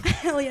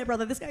 Hell yeah,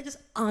 brother. This guy just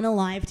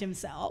unalived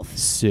himself.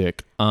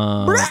 Sick.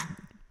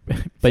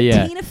 But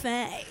yeah. Tina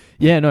Fey.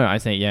 Yeah, no, I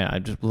think, I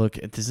just look,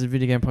 this is a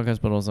video game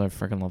podcast, but also I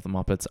freaking love the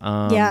Muppets.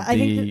 I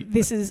think that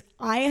this is,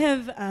 I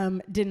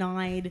have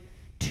denied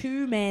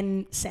 2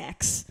 men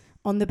sex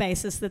on the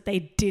basis that they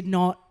did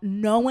not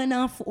know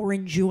enough or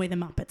enjoy the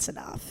Muppets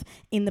enough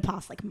in the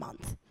past, like,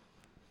 month.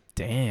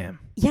 Damn.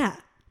 Yeah.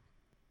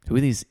 Who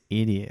are these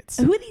idiots?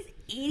 Who are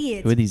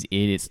these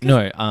idiots?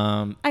 No,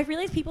 I've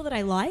realized people that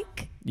I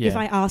like, Yeah. if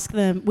I ask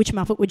them which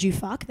Muppet would you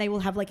fuck, they will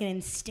have like an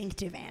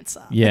instinctive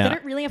answer. Yeah. Like, they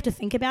don't really have to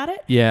think about it.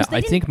 Yeah, 'Cause they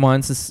I didn't-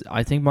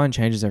 think mine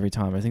changes every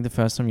time. I think the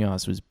first time you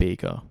asked was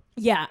Beaker.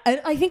 Yeah,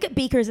 I think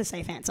Beaker is a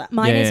safe answer.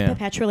 Mine is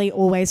perpetually,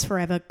 always,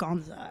 forever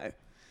Gonzo.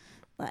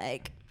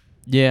 Like,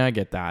 Yeah, I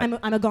get that. I'm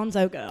a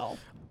Gonzo girl.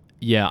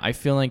 Yeah, I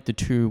feel like the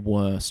 2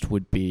 worst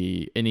would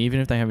be, and even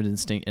if they have an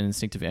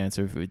instinctive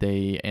answer, if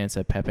they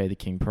answer Pepe the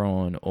King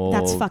Prawn or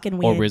That's fucking or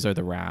weird. Rizzo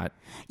the Rat.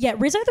 Yeah,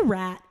 Rizzo the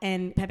Rat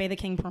and Pepe the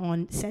King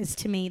Prawn says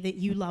to me that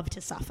you love to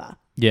suffer.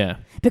 Yeah,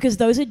 Because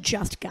those are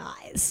just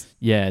guys.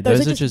 yeah, Those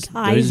those are are just just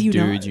guys those you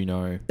know. dudes you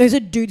know. Those are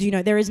dudes you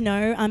know. There is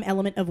no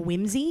element of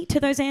whimsy to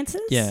those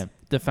answers. Yeah,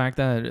 the fact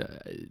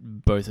that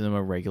both of them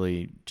are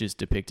regularly just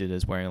depicted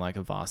as wearing like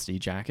a varsity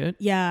jacket.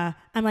 Yeah,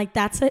 I'm like,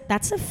 that's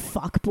a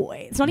fuck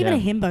boy. It's not even a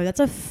himbo. That's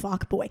a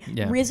fuck boy.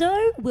 Yeah. Rizzo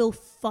will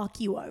fuck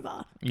you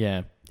over.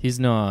 Yeah, he's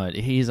not.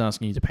 He's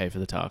asking you to pay for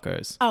the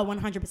tacos. Oh,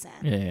 100%.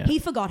 Yeah. He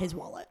forgot his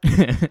wallet.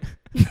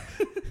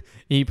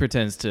 He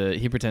pretends that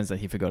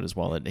he forgot his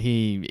wallet.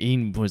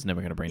 He was never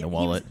going to bring the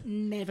wallet. He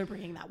was never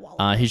bringing that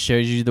wallet. He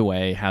shows you the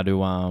way how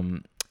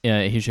to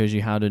he shows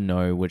you how to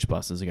know which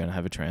buses are going to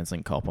have a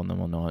TransLink cop on them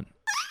or not.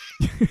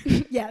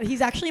 Yeah, he's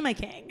actually my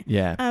king.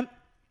 Yeah. And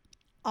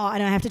I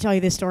have to tell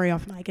you this story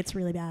off mic. It's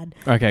really bad.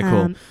 Okay,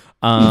 cool.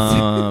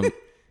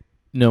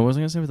 No, what was I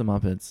going to say with the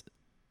Muppets?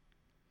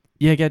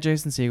 Yeah, get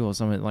Jason Segel or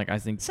something. Like, I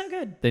think So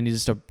good. they need to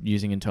stop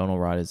using internal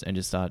writers and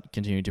just start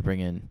continuing to bring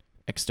in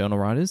external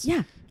writers.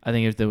 Yeah. I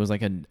think if there was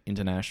like an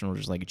international,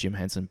 just like Jim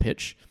Henson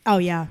pitch. Oh,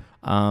 yeah.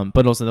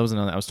 But also there was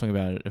another, I was talking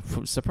about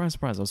it. Surprise,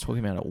 surprise. I was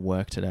talking about it at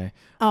work today.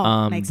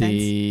 Oh, makes sense.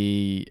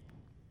 The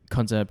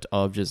concept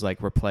of just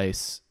like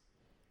replace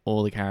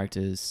all the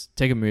characters,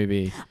 take a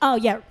movie. Oh,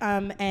 yeah.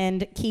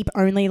 And keep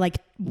only like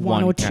one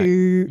One or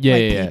two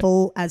Yeah.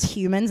 people as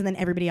humans, and then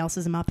everybody else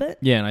is a Muppet.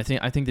 Yeah, and I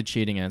think the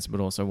cheating answer, but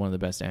also one of the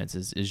best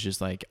answers, is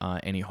just like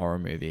any horror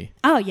movie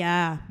Oh,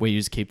 yeah. where you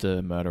just keep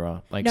the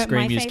murderer. Like No,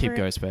 Scream, my you just keep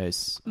favorite-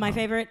 Ghostface. My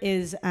favorite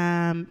is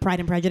Pride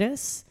and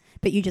Prejudice,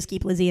 but you just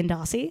keep Lizzie and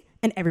Darcy,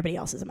 and everybody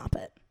else is a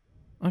Muppet.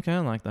 Okay, I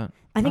like that.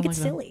 I think like it's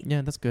that. silly.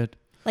 Yeah, that's good.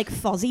 Like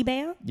Fozzie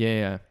Bear,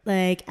 Yeah.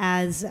 like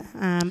as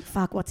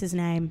what's his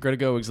name? Greta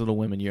Gerwig's Little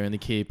Women. You only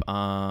keep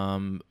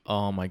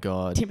oh my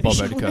god, Timothy Bob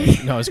Chalamet.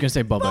 Odenkirk. No, I was gonna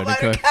say Bob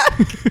Odenkirk.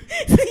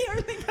 He's the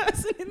only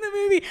person in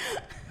the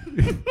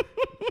movie.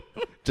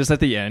 Just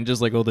at the end,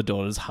 just like all the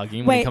daughters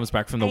hugging when he comes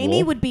back from the Amy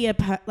war. would be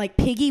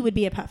Piggy would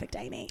be a perfect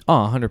Amy.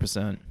 Oh,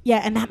 100%.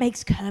 Yeah, and that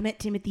makes Kermit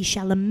Timothy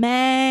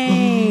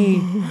Chalamet.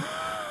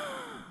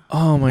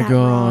 Oh my That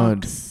god.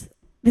 rocks.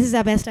 This is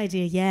our best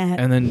idea yet.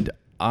 And then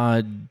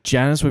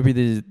Janice would be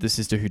the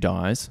sister who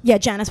dies. Yeah,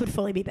 Janice would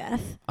fully be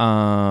Beth.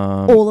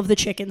 Um, All of the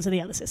chickens are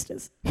the other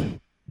sisters.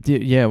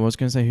 yeah, I was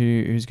gonna say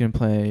who's gonna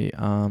play.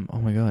 Oh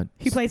my god.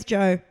 Who plays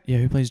Joe? Yeah,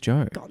 who plays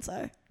Joe?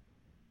 Gonzo.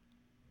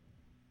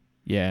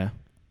 Yeah.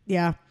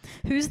 Yeah.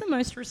 Who's the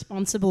most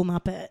responsible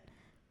Muppet?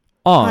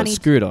 Oh, Honey-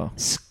 Scooter.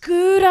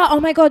 Scooter. Oh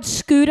my God.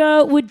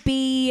 Scooter would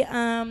be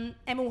Emma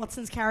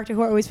Watson's character,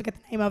 who I always forget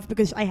the name of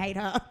because I hate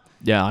her.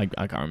 Yeah, I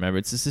can't remember.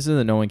 It's the sister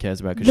that no one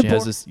cares about because The she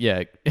has bo- this.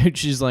 Yeah,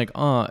 she's like,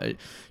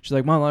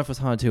 my life was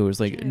hard too. It was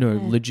like, no,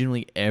 Beth.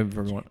 legitimately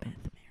everyone.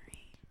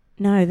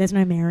 No, there's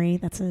no Mary.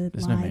 That's a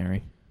There's lie. no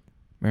Mary.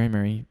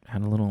 Mary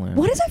had a little lamb.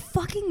 What is her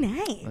fucking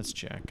name? Let's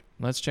check.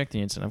 Let's check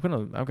the internet.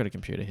 I've got a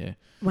computer here.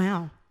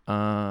 Wow.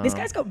 Um, This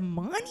guy's got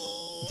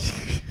money.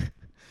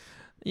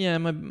 Yeah,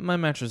 my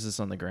mattress is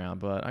on the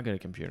ground, but I got a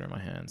computer in my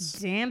hands.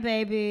 Damn,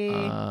 baby.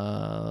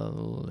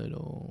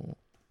 Little.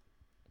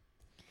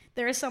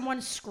 There is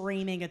someone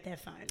screaming at their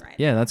phone right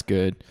Yeah, that's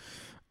good.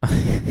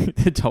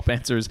 The top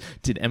answer is: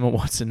 did Emma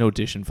Watson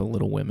audition for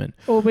Little Women?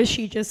 now. Or was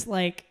she just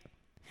like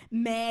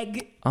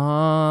Meg?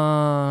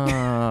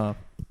 I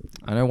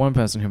know one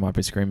person who might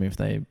be screaming if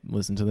they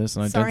listen to this,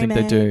 and I Sorry, don't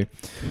think they do.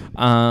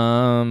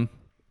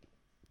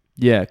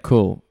 Yeah,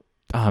 cool.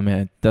 Oh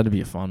man, that'd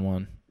be a fun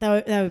one.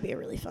 That would be a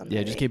really fun Yeah,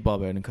 movie. just keep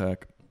Bob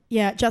Odenkirk.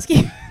 Yeah, just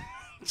keep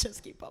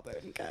Bob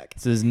Odenkirk.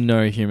 So there's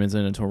no humans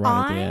in it until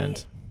right at the I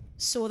end.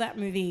 saw that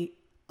movie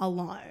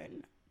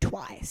alone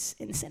twice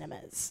in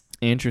cinemas.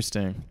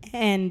 Interesting.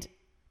 And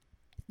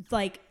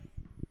like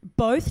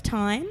both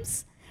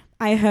times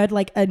I heard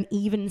like an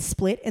even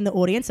split in the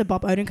audience of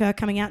Bob Odenkirk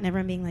coming out and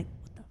everyone being like,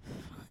 what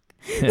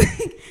the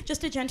fuck?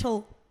 Just a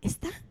gentle, is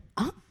that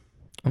up?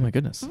 Oh my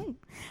goodness.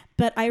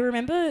 But I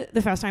remember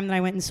the first time that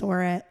I went and saw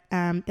it,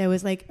 there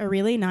was like a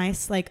really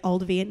nice like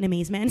old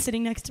Vietnamese man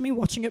sitting next to me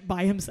watching it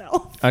by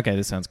himself. Okay,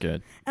 this sounds good.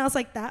 And I was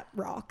like, that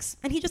rocks.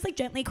 And he just like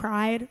gently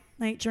cried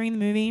like during the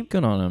movie.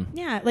 Good on him.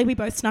 Yeah, like we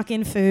both snuck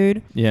in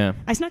food. Yeah.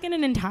 I snuck in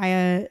an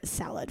entire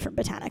salad from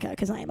Botanica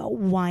because I am a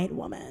white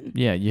woman.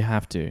 Yeah, you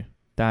have to.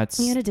 That's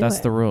You gotta do that's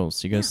it. the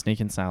rules. You go Yeah. sneak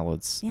in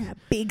salads. Yeah,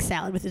 big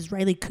salad with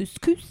Israeli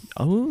couscous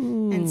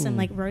Oh. and some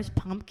like roast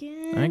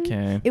pumpkin.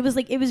 Okay. It was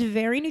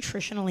very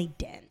nutritionally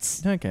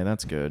dense. Okay,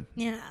 that's good.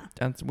 Yeah.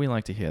 We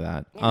like to hear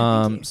that.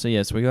 Yeah, thank you. So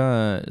yes, we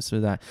got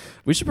that.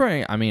 We should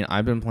probably. I mean,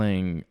 I've been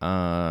playing.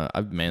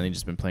 I've mainly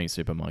just been playing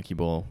Super Monkey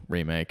Ball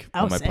remake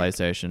Oh, on my sick.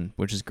 PlayStation,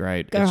 which is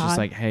great. Go It's just hard.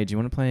 like, hey, do you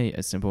want to play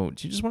a simple?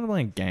 Do you just want to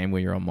play a game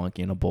where you're a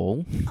monkey in a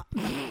ball,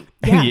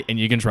 Yeah. and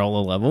you control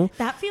a level?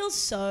 That feels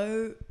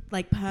so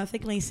like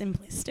perfectly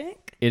simplistic.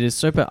 It is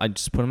super. I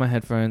just put on my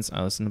headphones.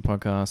 I listen to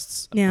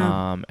podcasts.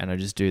 Yeah. And I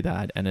just do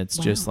that, and it's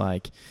Wow. just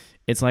like,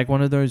 it's like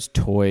one of those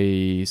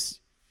toys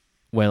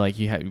where like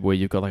where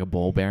you've got like a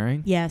ball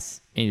bearing.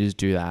 Yes. And you just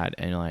do that,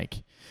 and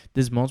like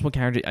there's multiple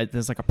characters.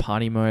 There's like a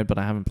party mode, but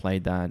I haven't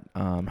played that.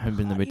 Haven't been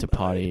in the mood to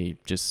party.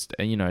 Just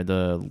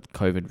the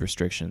COVID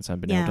restrictions. I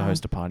haven't been able to Yeah.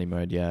 host a party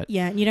mode yet.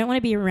 Yeah, and you don't want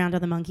to be around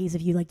other monkeys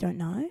if you like don't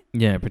know.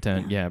 Yeah,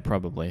 pretend. Yeah. Yeah,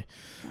 probably.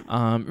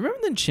 Remember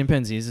the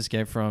chimpanzees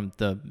escaped from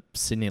the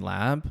Sydney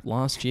lab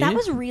last year? That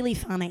was really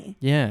funny.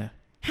 Yeah.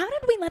 How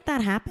did we let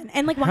that happen?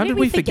 And like, why How did did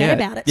we we forget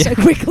forget? about it Yeah.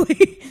 so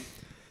quickly?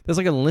 There's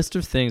like a list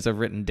of things I've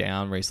written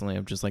down recently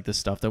of just like the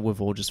stuff that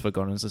we've all just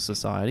forgotten as a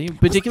society,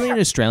 particularly in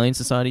Australian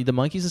society. The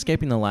monkeys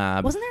escaping the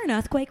lab. Wasn't there an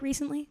earthquake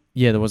recently?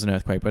 Yeah, there was an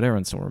earthquake, but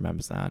everyone still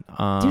remembers that.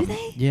 Do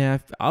they? Yeah.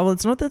 Well,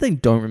 it's not that they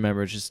don't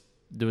remember. It's just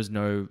there was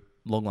no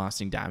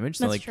long-lasting damage.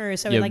 So That's like, true.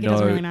 So you have like, it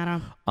doesn't no- really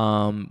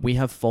matter. we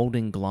have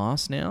folding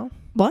glass now.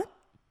 What?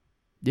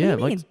 Yeah, do you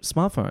like mean?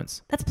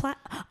 smartphones. That's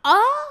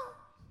Oh.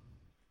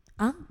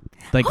 Like Oh,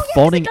 yeah, 'cause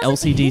folding it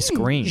doesn't LCD hinge.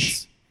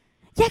 screens.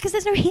 Yeah, because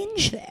there's no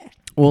hinge there.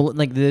 Well,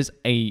 like there's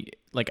a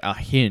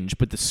hinge,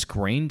 but the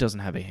screen doesn't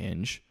have a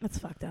hinge. That's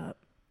fucked up.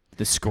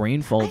 The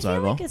screen folds I feel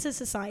over. like as a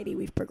society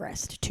we've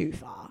progressed too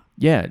far.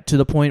 Yeah, to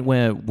the point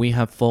where we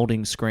have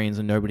folding screens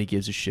and nobody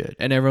gives a shit.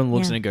 And everyone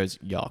looks Yeah. and goes,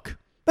 yuck.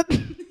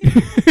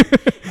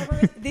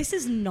 This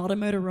is not a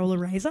Motorola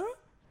Razr.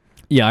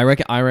 Yeah, I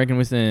reckon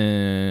with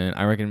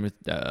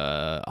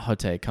hot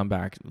take, come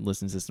back,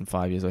 listen to this in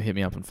 5 years or hit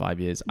me up in 5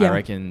 years. Yeah. I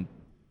reckon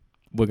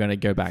we're going to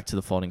go back to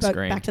the folding But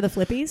screen. back to the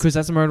flippies. Because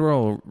that's a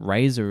Motorola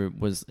Razr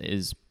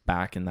is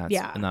back in that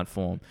Yeah. in that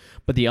form.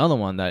 But the other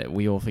one that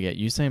we all forget,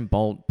 Usain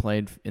Bolt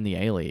played in the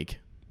A-League.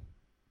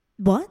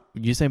 What?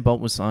 Usain Bolt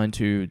was signed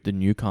to the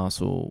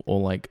Newcastle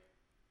or like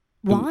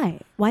Why?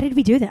 Why did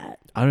we do that?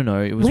 I don't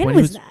know. It was When when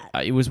was he was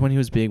that? it was when he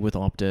was big with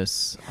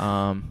Optus.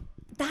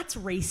 That's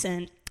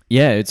recent.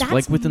 Yeah, it's That's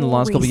like within the more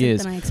last couple of recent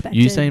years. than I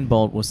expected. Usain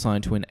Bolt was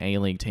signed to an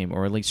A-League team,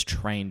 or at least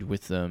trained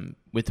with them,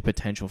 with the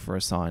potential for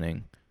a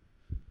signing.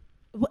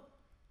 What?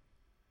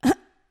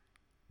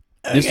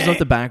 This was off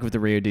the back of the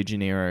Rio de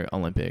Janeiro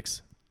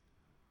Olympics.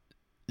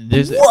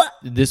 This What?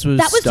 This was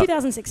That was sta-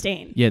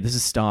 2016. Yeah, this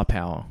is star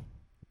power.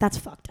 That's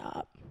fucked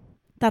up.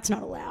 That's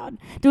not allowed.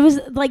 Was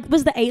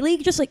the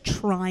A-League just like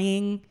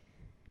trying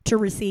to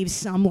receive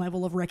some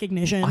level of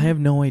recognition? I have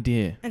no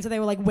idea. And so they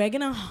were like, we're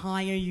going to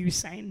hire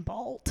Usain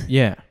Bolt.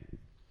 Yeah,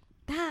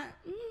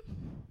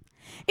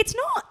 It's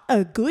not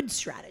a good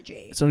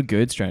strategy. it's not a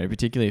good strategy,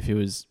 particularly if he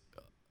was.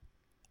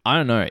 I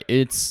don't know.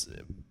 It's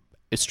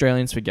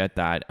Australians forget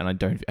that, and I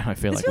don't. And I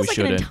feel This like feels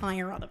we like an shouldn't.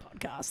 entire other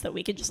podcast that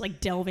we could just like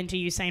delve into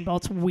Usain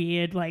Bolt's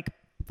weird like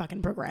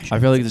fucking progression. I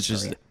feel like it's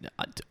just.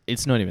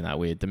 It's not even that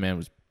weird. The man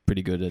was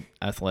pretty good at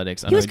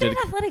athletics. I He know was did good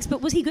at athletics,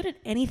 but was he good at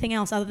anything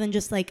else other than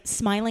just like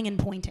smiling and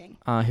pointing?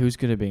 He was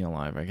good at being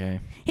alive. Okay,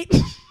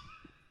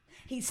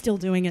 He's still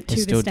doing it to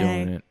he's this still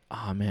day. doing it.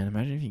 Oh man,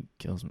 imagine if he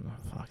kills me.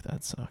 Oh, fuck,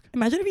 that'd suck.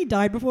 Imagine if he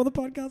died before the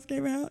podcast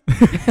came out.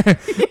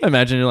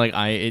 Imagine like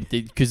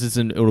because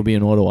it'll be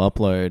an auto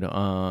upload.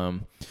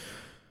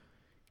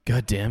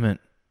 God damn it.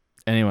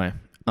 Anyway,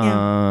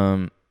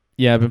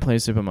 yeah, I've been playing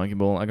Super Monkey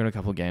Ball. I got a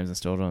couple of games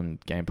installed on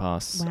Game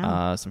Pass.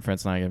 Wow. Some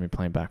friends and I are going to be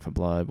playing Back 4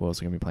 Blood. We're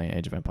also going to be playing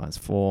Age of Empires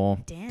 4.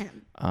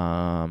 Damn.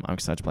 I'm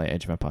excited to play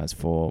Age of Empires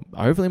 4.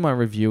 Hopefully my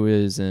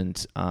reviewers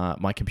and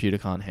my computer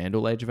can't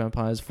handle Age of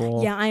Empires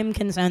 4. Yeah, I'm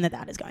concerned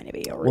that is going to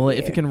be a review. Well,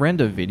 if it can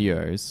render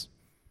videos,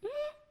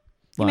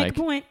 you make a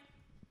point.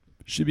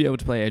 should be able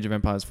to play Age of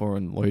Empires 4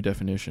 in low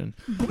definition.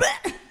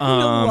 The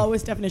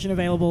lowest definition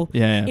available.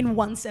 Yeah. In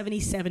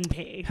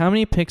 177p. How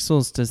many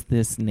pixels does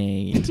this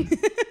need?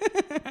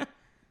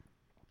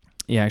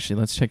 Yeah, actually,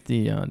 let's check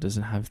the. Does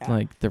it have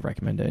like the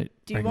recommended?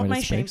 Do you want my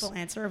specs? shameful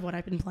answer of what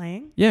I've been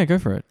playing? Yeah, go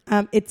for it.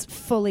 It's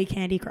fully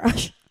Candy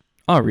Crush.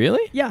 Oh,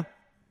 really? Yeah.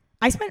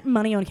 I spent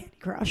money on Candy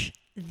Crush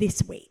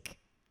this week.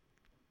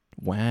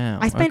 Wow.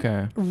 I spent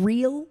okay.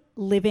 real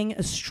living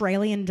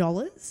Australian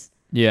dollars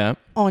Yeah.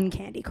 on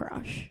Candy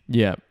Crush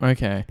Yeah.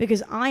 Okay.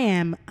 because I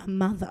am a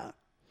mother.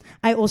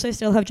 I also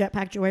still have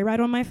Jetpack Joyride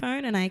on my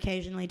phone, and I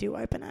occasionally do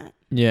open it.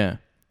 Yeah.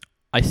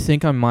 I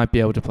think I might be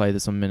able to play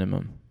this on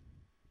minimum.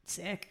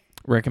 Sick.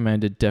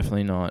 Recommended,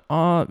 definitely not.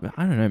 Oh,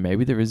 I don't know.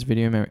 Maybe there is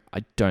video memory.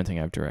 I don't think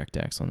I have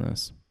DirectX on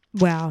this.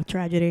 Wow,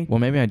 tragedy. Well,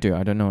 maybe I do.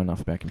 I don't know enough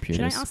about Should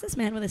computers. I ask this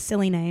man with a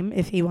silly name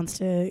if he wants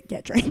to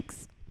get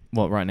drinks?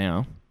 What, right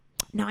now?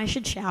 No, I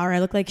should shower. I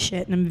look like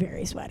shit and I'm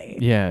very sweaty.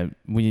 Yeah.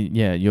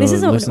 You're This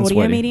is an less than audio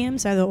sweaty. medium,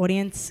 so the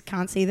audience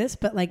can't see this,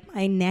 but like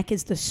my neck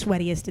is the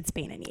sweatiest it's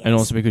been in years. And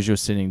also because you're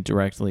sitting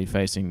directly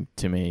facing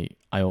to me,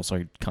 I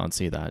also can't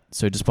see that.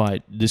 So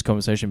despite this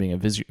conversation being a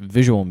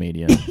visual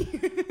medium,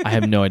 I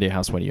have no idea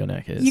how sweaty your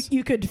neck is.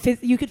 you could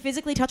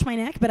physically touch my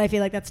neck, but I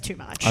feel like that's too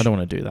much. I don't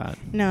want to do that.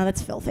 No,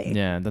 that's filthy.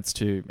 Yeah, that's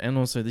too. And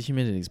also the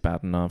humidity's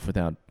bad enough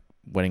without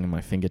wetting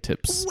my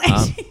fingertips.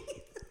 Wetting.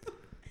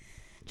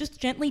 Just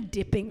gently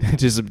dipping.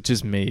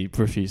 Just me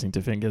refusing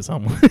to finger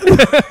someone.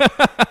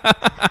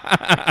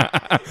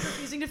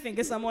 Refusing to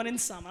finger someone in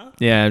summer.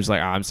 Yeah, I'm just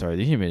like, I'm sorry,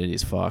 the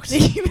humidity's fucked. The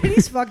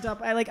humidity's fucked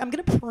up. I'm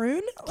gonna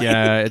prune.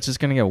 Yeah, it's just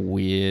gonna get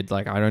weird.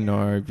 Like, I don't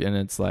know, and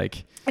it's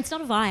like, It's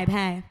not a vibe,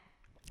 hey.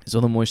 is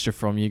all the moisture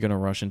from you gonna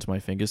rush into my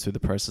fingers through the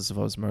process of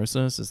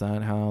osmosis? Is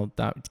that how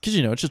that? Because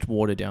it's just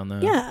water down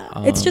there. Yeah,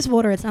 it's just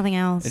water. It's nothing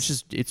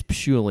else. It's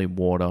purely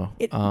water.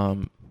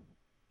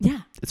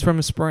 Yeah. It's from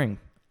a spring.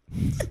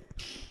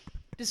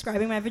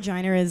 Describing my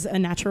vagina as a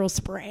natural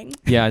spring.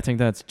 Yeah, I think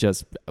that's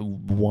just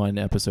one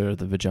episode of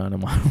the Vagina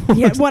Monologues.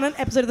 Yeah, one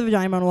episode of the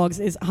Vagina Monologues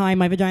is, hi,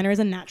 my vagina is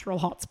a natural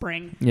hot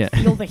spring. Yeah.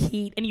 Feel the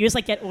heat. And you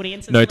just get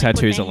audiences. No to, put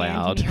tattoos their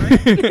hand allowed. near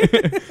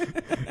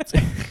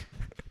it.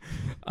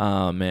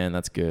 Oh man,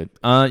 that's good.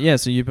 Yeah,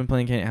 so you've been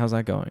playing Candy. How's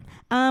that going?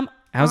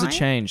 How's it I-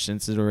 changed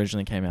since it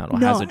originally came out, or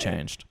No. has it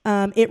changed?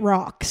 It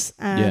rocks.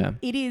 Yeah.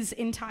 It is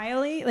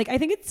entirely, I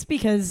think it's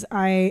because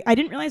I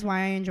didn't realize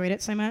why I enjoyed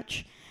it so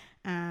much.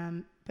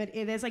 But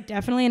there's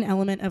definitely an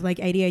element of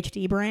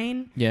ADHD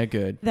brain Yeah,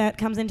 good. that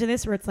comes into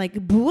this where it's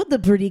boo, the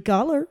pretty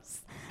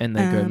colors. And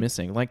they go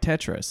missing, like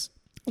Tetris.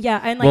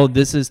 Yeah, and Well,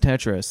 this is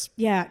Tetris.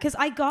 yeah, because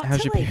I got How's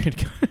to your period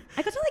going?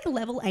 I got to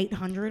level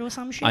 800 or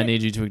some shit. I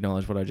need you to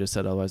acknowledge what I just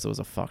said, otherwise it was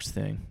a fucked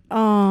thing.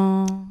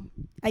 Oh,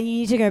 I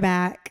need to go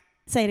back.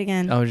 Say it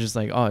again. I was just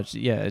like,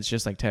 it's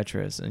just like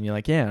Tetris. And you're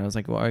like, yeah. And I was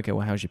like, well, okay,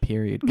 well, how's your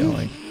period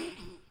going?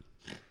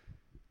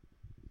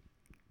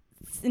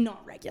 It's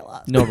not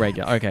regular. Not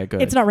regular. Okay,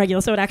 good. It's not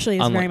regular, so it actually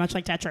is Unlike- very much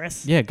like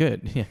Tetris. Yeah,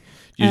 good.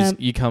 Yeah.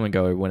 You come and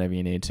go whenever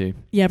you need to.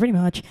 Yeah, pretty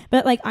much.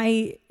 But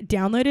I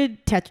downloaded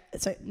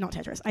not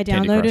Tetris. I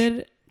Candy Crush.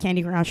 downloaded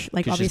Candy Crush,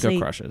 Because she's obviously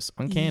got crushes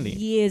on candy.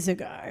 years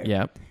ago.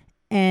 Yeah.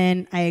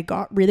 And I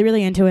got really,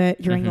 really into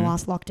it during the Mhm.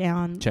 last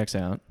lockdown. Checks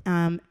out.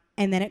 And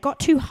then it got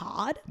too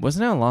hard.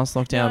 Wasn't our last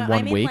lockdown No,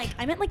 1 week?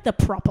 I meant the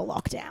proper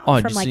lockdown. Oh,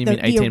 from so you the, mean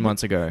 18 the,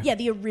 months ago? Yeah,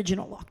 the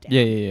original lockdown.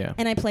 Yeah.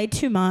 And I played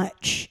too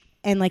much,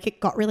 and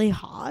it got really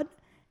hard.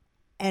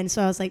 And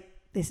so I was like,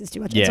 this is too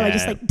much. And so I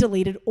just Yeah.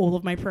 deleted all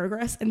of my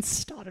progress and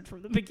started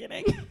from the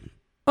beginning.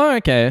 Oh,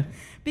 okay.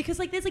 Because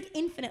there's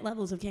infinite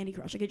levels of Candy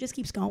Crush. It just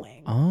keeps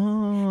going.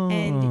 Oh.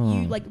 And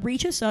you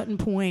reach a certain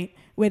point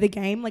where the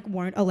game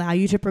won't allow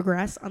you to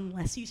progress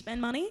unless you spend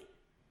money.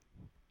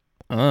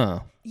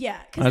 Oh. Yeah,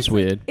 cause That's it's,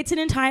 weird. It's an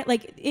entire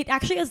it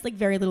actually has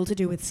very little to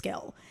do with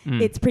skill.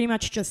 Mm. It's pretty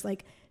much just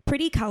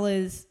pretty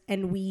colors,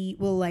 and we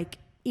will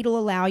it'll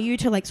allow you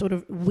to sort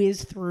of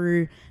whiz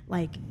through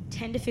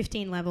 10 to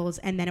 15 levels,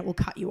 and then it will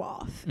cut you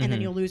off, and then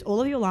Mhm. you'll lose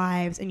all of your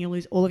lives and you'll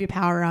lose all of your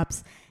power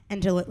ups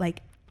until it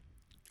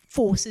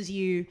forces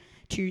you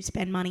to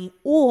spend money,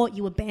 or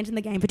you abandon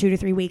the game for 2 to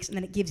 3 weeks, and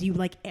then it gives you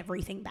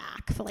everything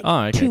back for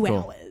Oh, okay, 2 cool.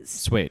 hours.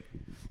 Sweet.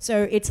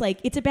 So it's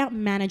it's about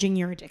managing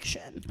your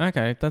addiction.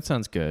 Okay, that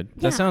sounds good.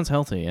 Yeah. That sounds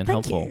healthy and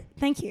Thank helpful you.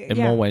 Thank you. in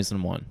yeah. more ways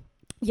than one.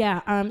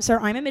 Yeah. So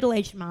I'm a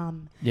middle-aged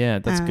mom. Yeah,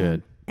 that's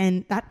good.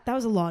 And that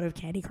was a lot of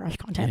Candy Crush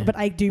content, Yeah. but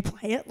I do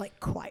play it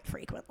quite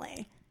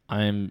frequently.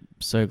 I'm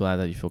so glad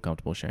that you feel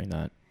comfortable sharing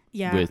that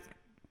Yeah. with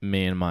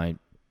me and my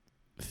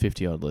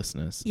 50-odd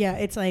listeners. Yeah,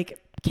 it's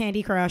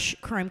Candy Crush,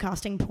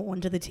 Chromecasting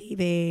porn to the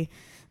TV.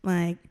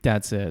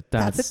 That's it.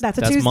 That's a mum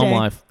Tuesday.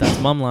 life. That's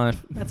mum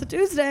life. That's a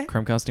Tuesday.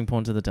 Chromecasting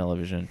porn to the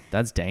television.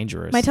 That's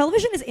dangerous. My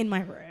television is in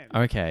my room.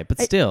 Okay, but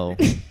still.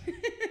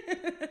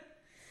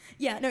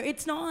 Yeah, no,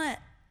 it's not.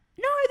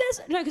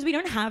 No, because we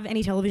don't have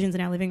any televisions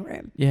in our living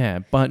room. Yeah,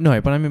 but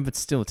I mean, but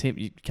still,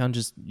 you can't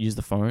just use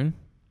the phone.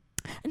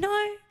 No,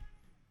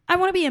 I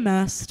want to be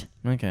immersed.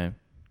 Okay.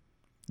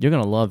 You're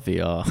going to love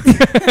VR.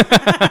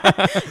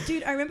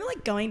 Dude, I remember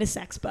going to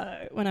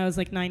Sexpo when I was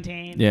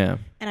 19. Yeah.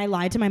 And I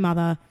lied to my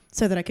mother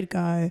so that I could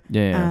go.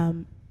 Yeah.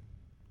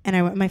 And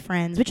I went with my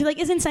friends, which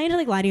is insane to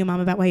lie to your mom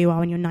about where you are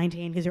when you're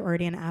 19 because you're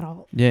already an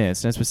adult. Yeah, it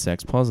stands for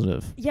sex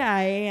positive.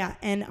 Yeah.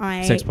 And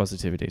Sex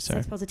positivity, sorry.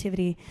 Sex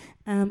positivity.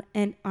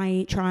 And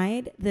I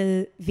tried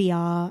the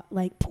VR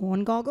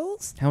porn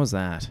goggles. How was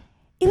that?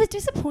 It was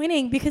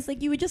disappointing because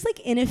like you were just like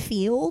in a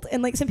field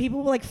and like some people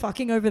were like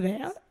fucking over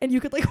there and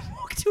you could like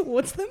walk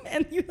towards them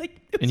and you like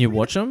And you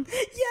watch them?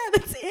 Yeah,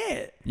 that's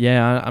it.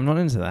 Yeah, I'm not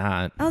into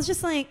that. I was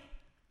just like,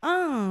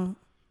 oh,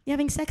 you're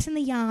having sex in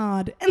the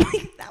yard, and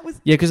like that was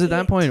Yeah, because at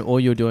that it. point, all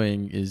you're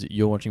doing is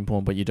you're watching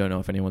porn, but you don't know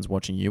if anyone's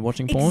watching you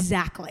watching porn.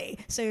 Exactly.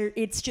 So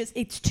it's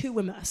too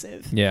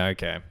immersive. Yeah,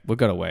 okay. We've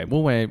got to wait.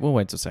 We'll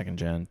wait till second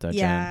gen, third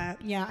gen.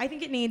 Yeah. I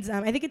think it needs.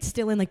 I think it's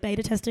still in like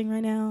beta testing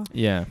right now.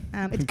 Yeah.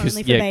 It's 'Cause-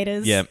 only for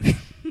betas. Yeah.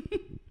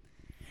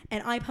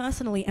 And I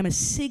personally am a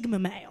Sigma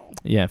male.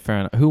 Yeah, fair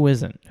enough. Who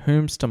isn't?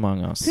 Whomst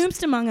among us?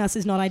 Whomst among us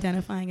is not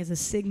identifying as a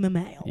Sigma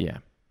male. Yeah.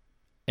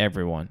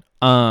 Everyone.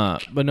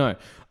 But no.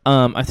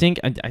 I think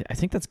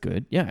that's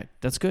good. Yeah,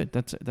 that's good.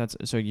 That's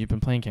so you've been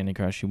playing Candy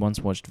Crush. You once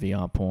watched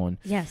VR porn.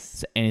 Yes. Is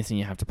there anything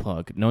you have to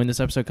plug? Knowing this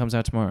episode comes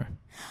out tomorrow.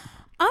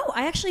 Oh,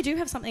 I actually do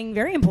have something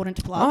very important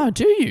to plug. Oh,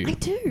 do you? I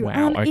do.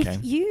 Wow. Okay.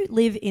 If you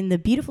live in the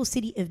beautiful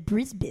city of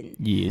Brisbane,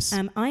 Yes.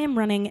 I am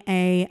running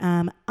a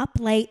up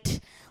late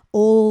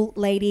all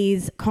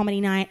ladies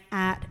comedy night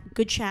at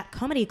Good Chat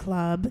Comedy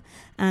Club,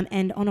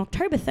 and on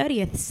October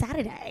 30th,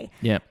 Saturday.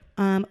 Yep.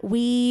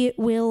 We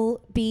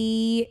will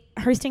be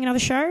hosting another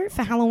show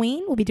for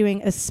Halloween. We'll be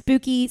doing a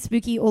spooky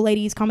all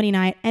ladies comedy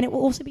night, and it will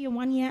also be a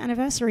 1-year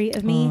anniversary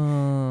of me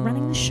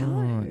running the show.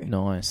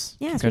 Nice.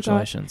 Yes,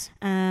 Congratulations.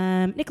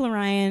 Nicola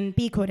Ryan,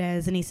 B.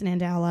 Cortez, Anissa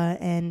Nandala,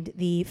 and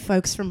the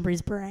folks from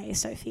Brisbane,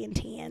 Sophie and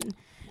Tian,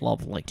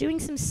 Lovely. doing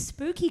some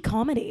spooky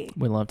comedy.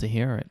 We love to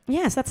hear it.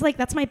 Yes, that's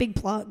my big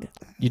plug.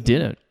 You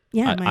did it.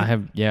 Yeah, I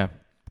have. Yeah.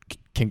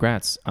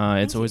 Congrats.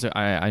 It's always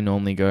I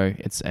normally go.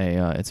 It's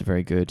a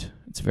very good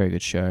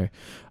show.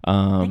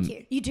 Thank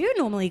you. You do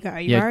normally go.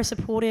 You are a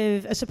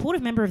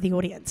supportive member of the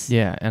audience.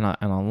 Yeah, and I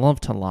love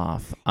to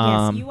laugh.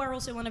 Yes, you are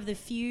also one of the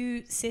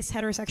few cis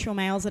heterosexual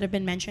males that have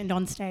been mentioned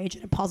on stage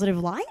in a positive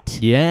light.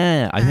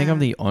 Yeah, I think I'm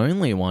the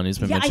only one who's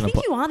been Yeah, I mentioned.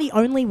 think you are the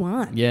only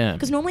one. Yeah.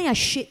 Because normally I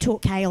shit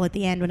talk Kale at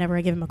the end whenever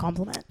I give him a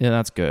compliment. Yeah,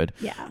 that's good.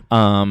 Yeah.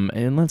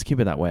 And let's keep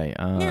it that way.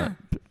 Yeah.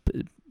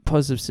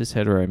 Positive cis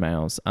hetero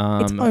males.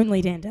 It's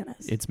only Dan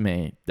Dennis. It's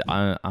me.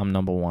 I'm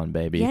number one,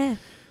 baby. Yeah.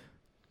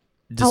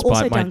 Despite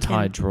also my Duncan.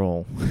 tired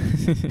drawl.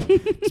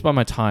 Despite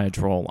my tired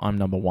drawl, I'm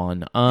number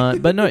one.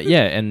 But no,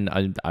 yeah, and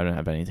I don't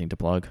have anything to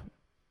plug.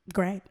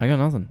 Great. I got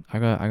nothing. I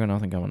got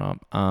nothing coming up.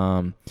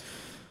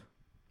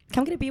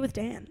 Come get a beer with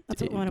Dan.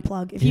 That's what we want to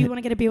plug. If Yeah. you want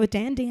to get a beer with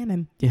Dan, DM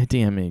him. Yeah,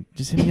 DM me.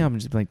 Just hit me up and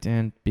just be like,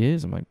 Dan,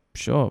 beers? I'm like,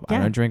 sure. I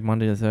Yeah. don't drink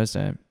Monday to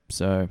Thursday.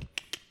 So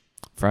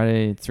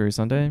Friday through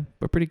Sunday,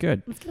 we're pretty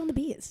good. Let's get on the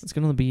beers. Let's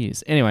get on the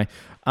beers. Anyway,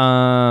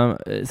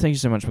 thank you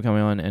so much for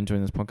coming on and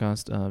doing this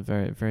podcast.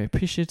 Very, very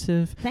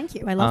appreciative. Thank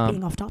you. I love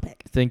being off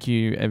topic. Thank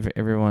you,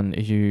 everyone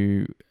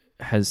who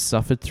has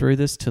suffered through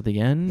this to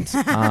the end.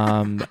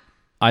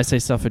 I say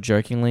suffered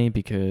jokingly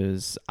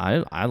because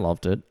I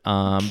loved it.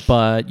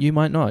 But you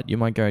might not. You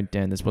might go,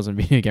 Dan, this wasn't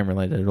video game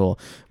related at all,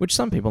 which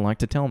some people like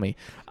to tell me.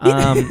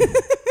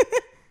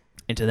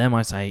 And to them,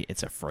 I say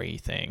it's a free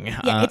thing.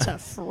 Yeah, it's a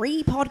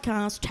free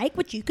podcast. Take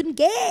what you can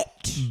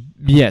get.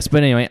 Yes,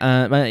 but anyway,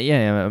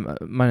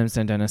 my name's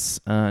Dan Dennis.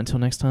 Until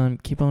next time,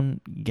 keep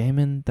on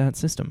gaming that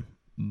system.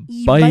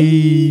 Bye.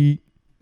 Bye.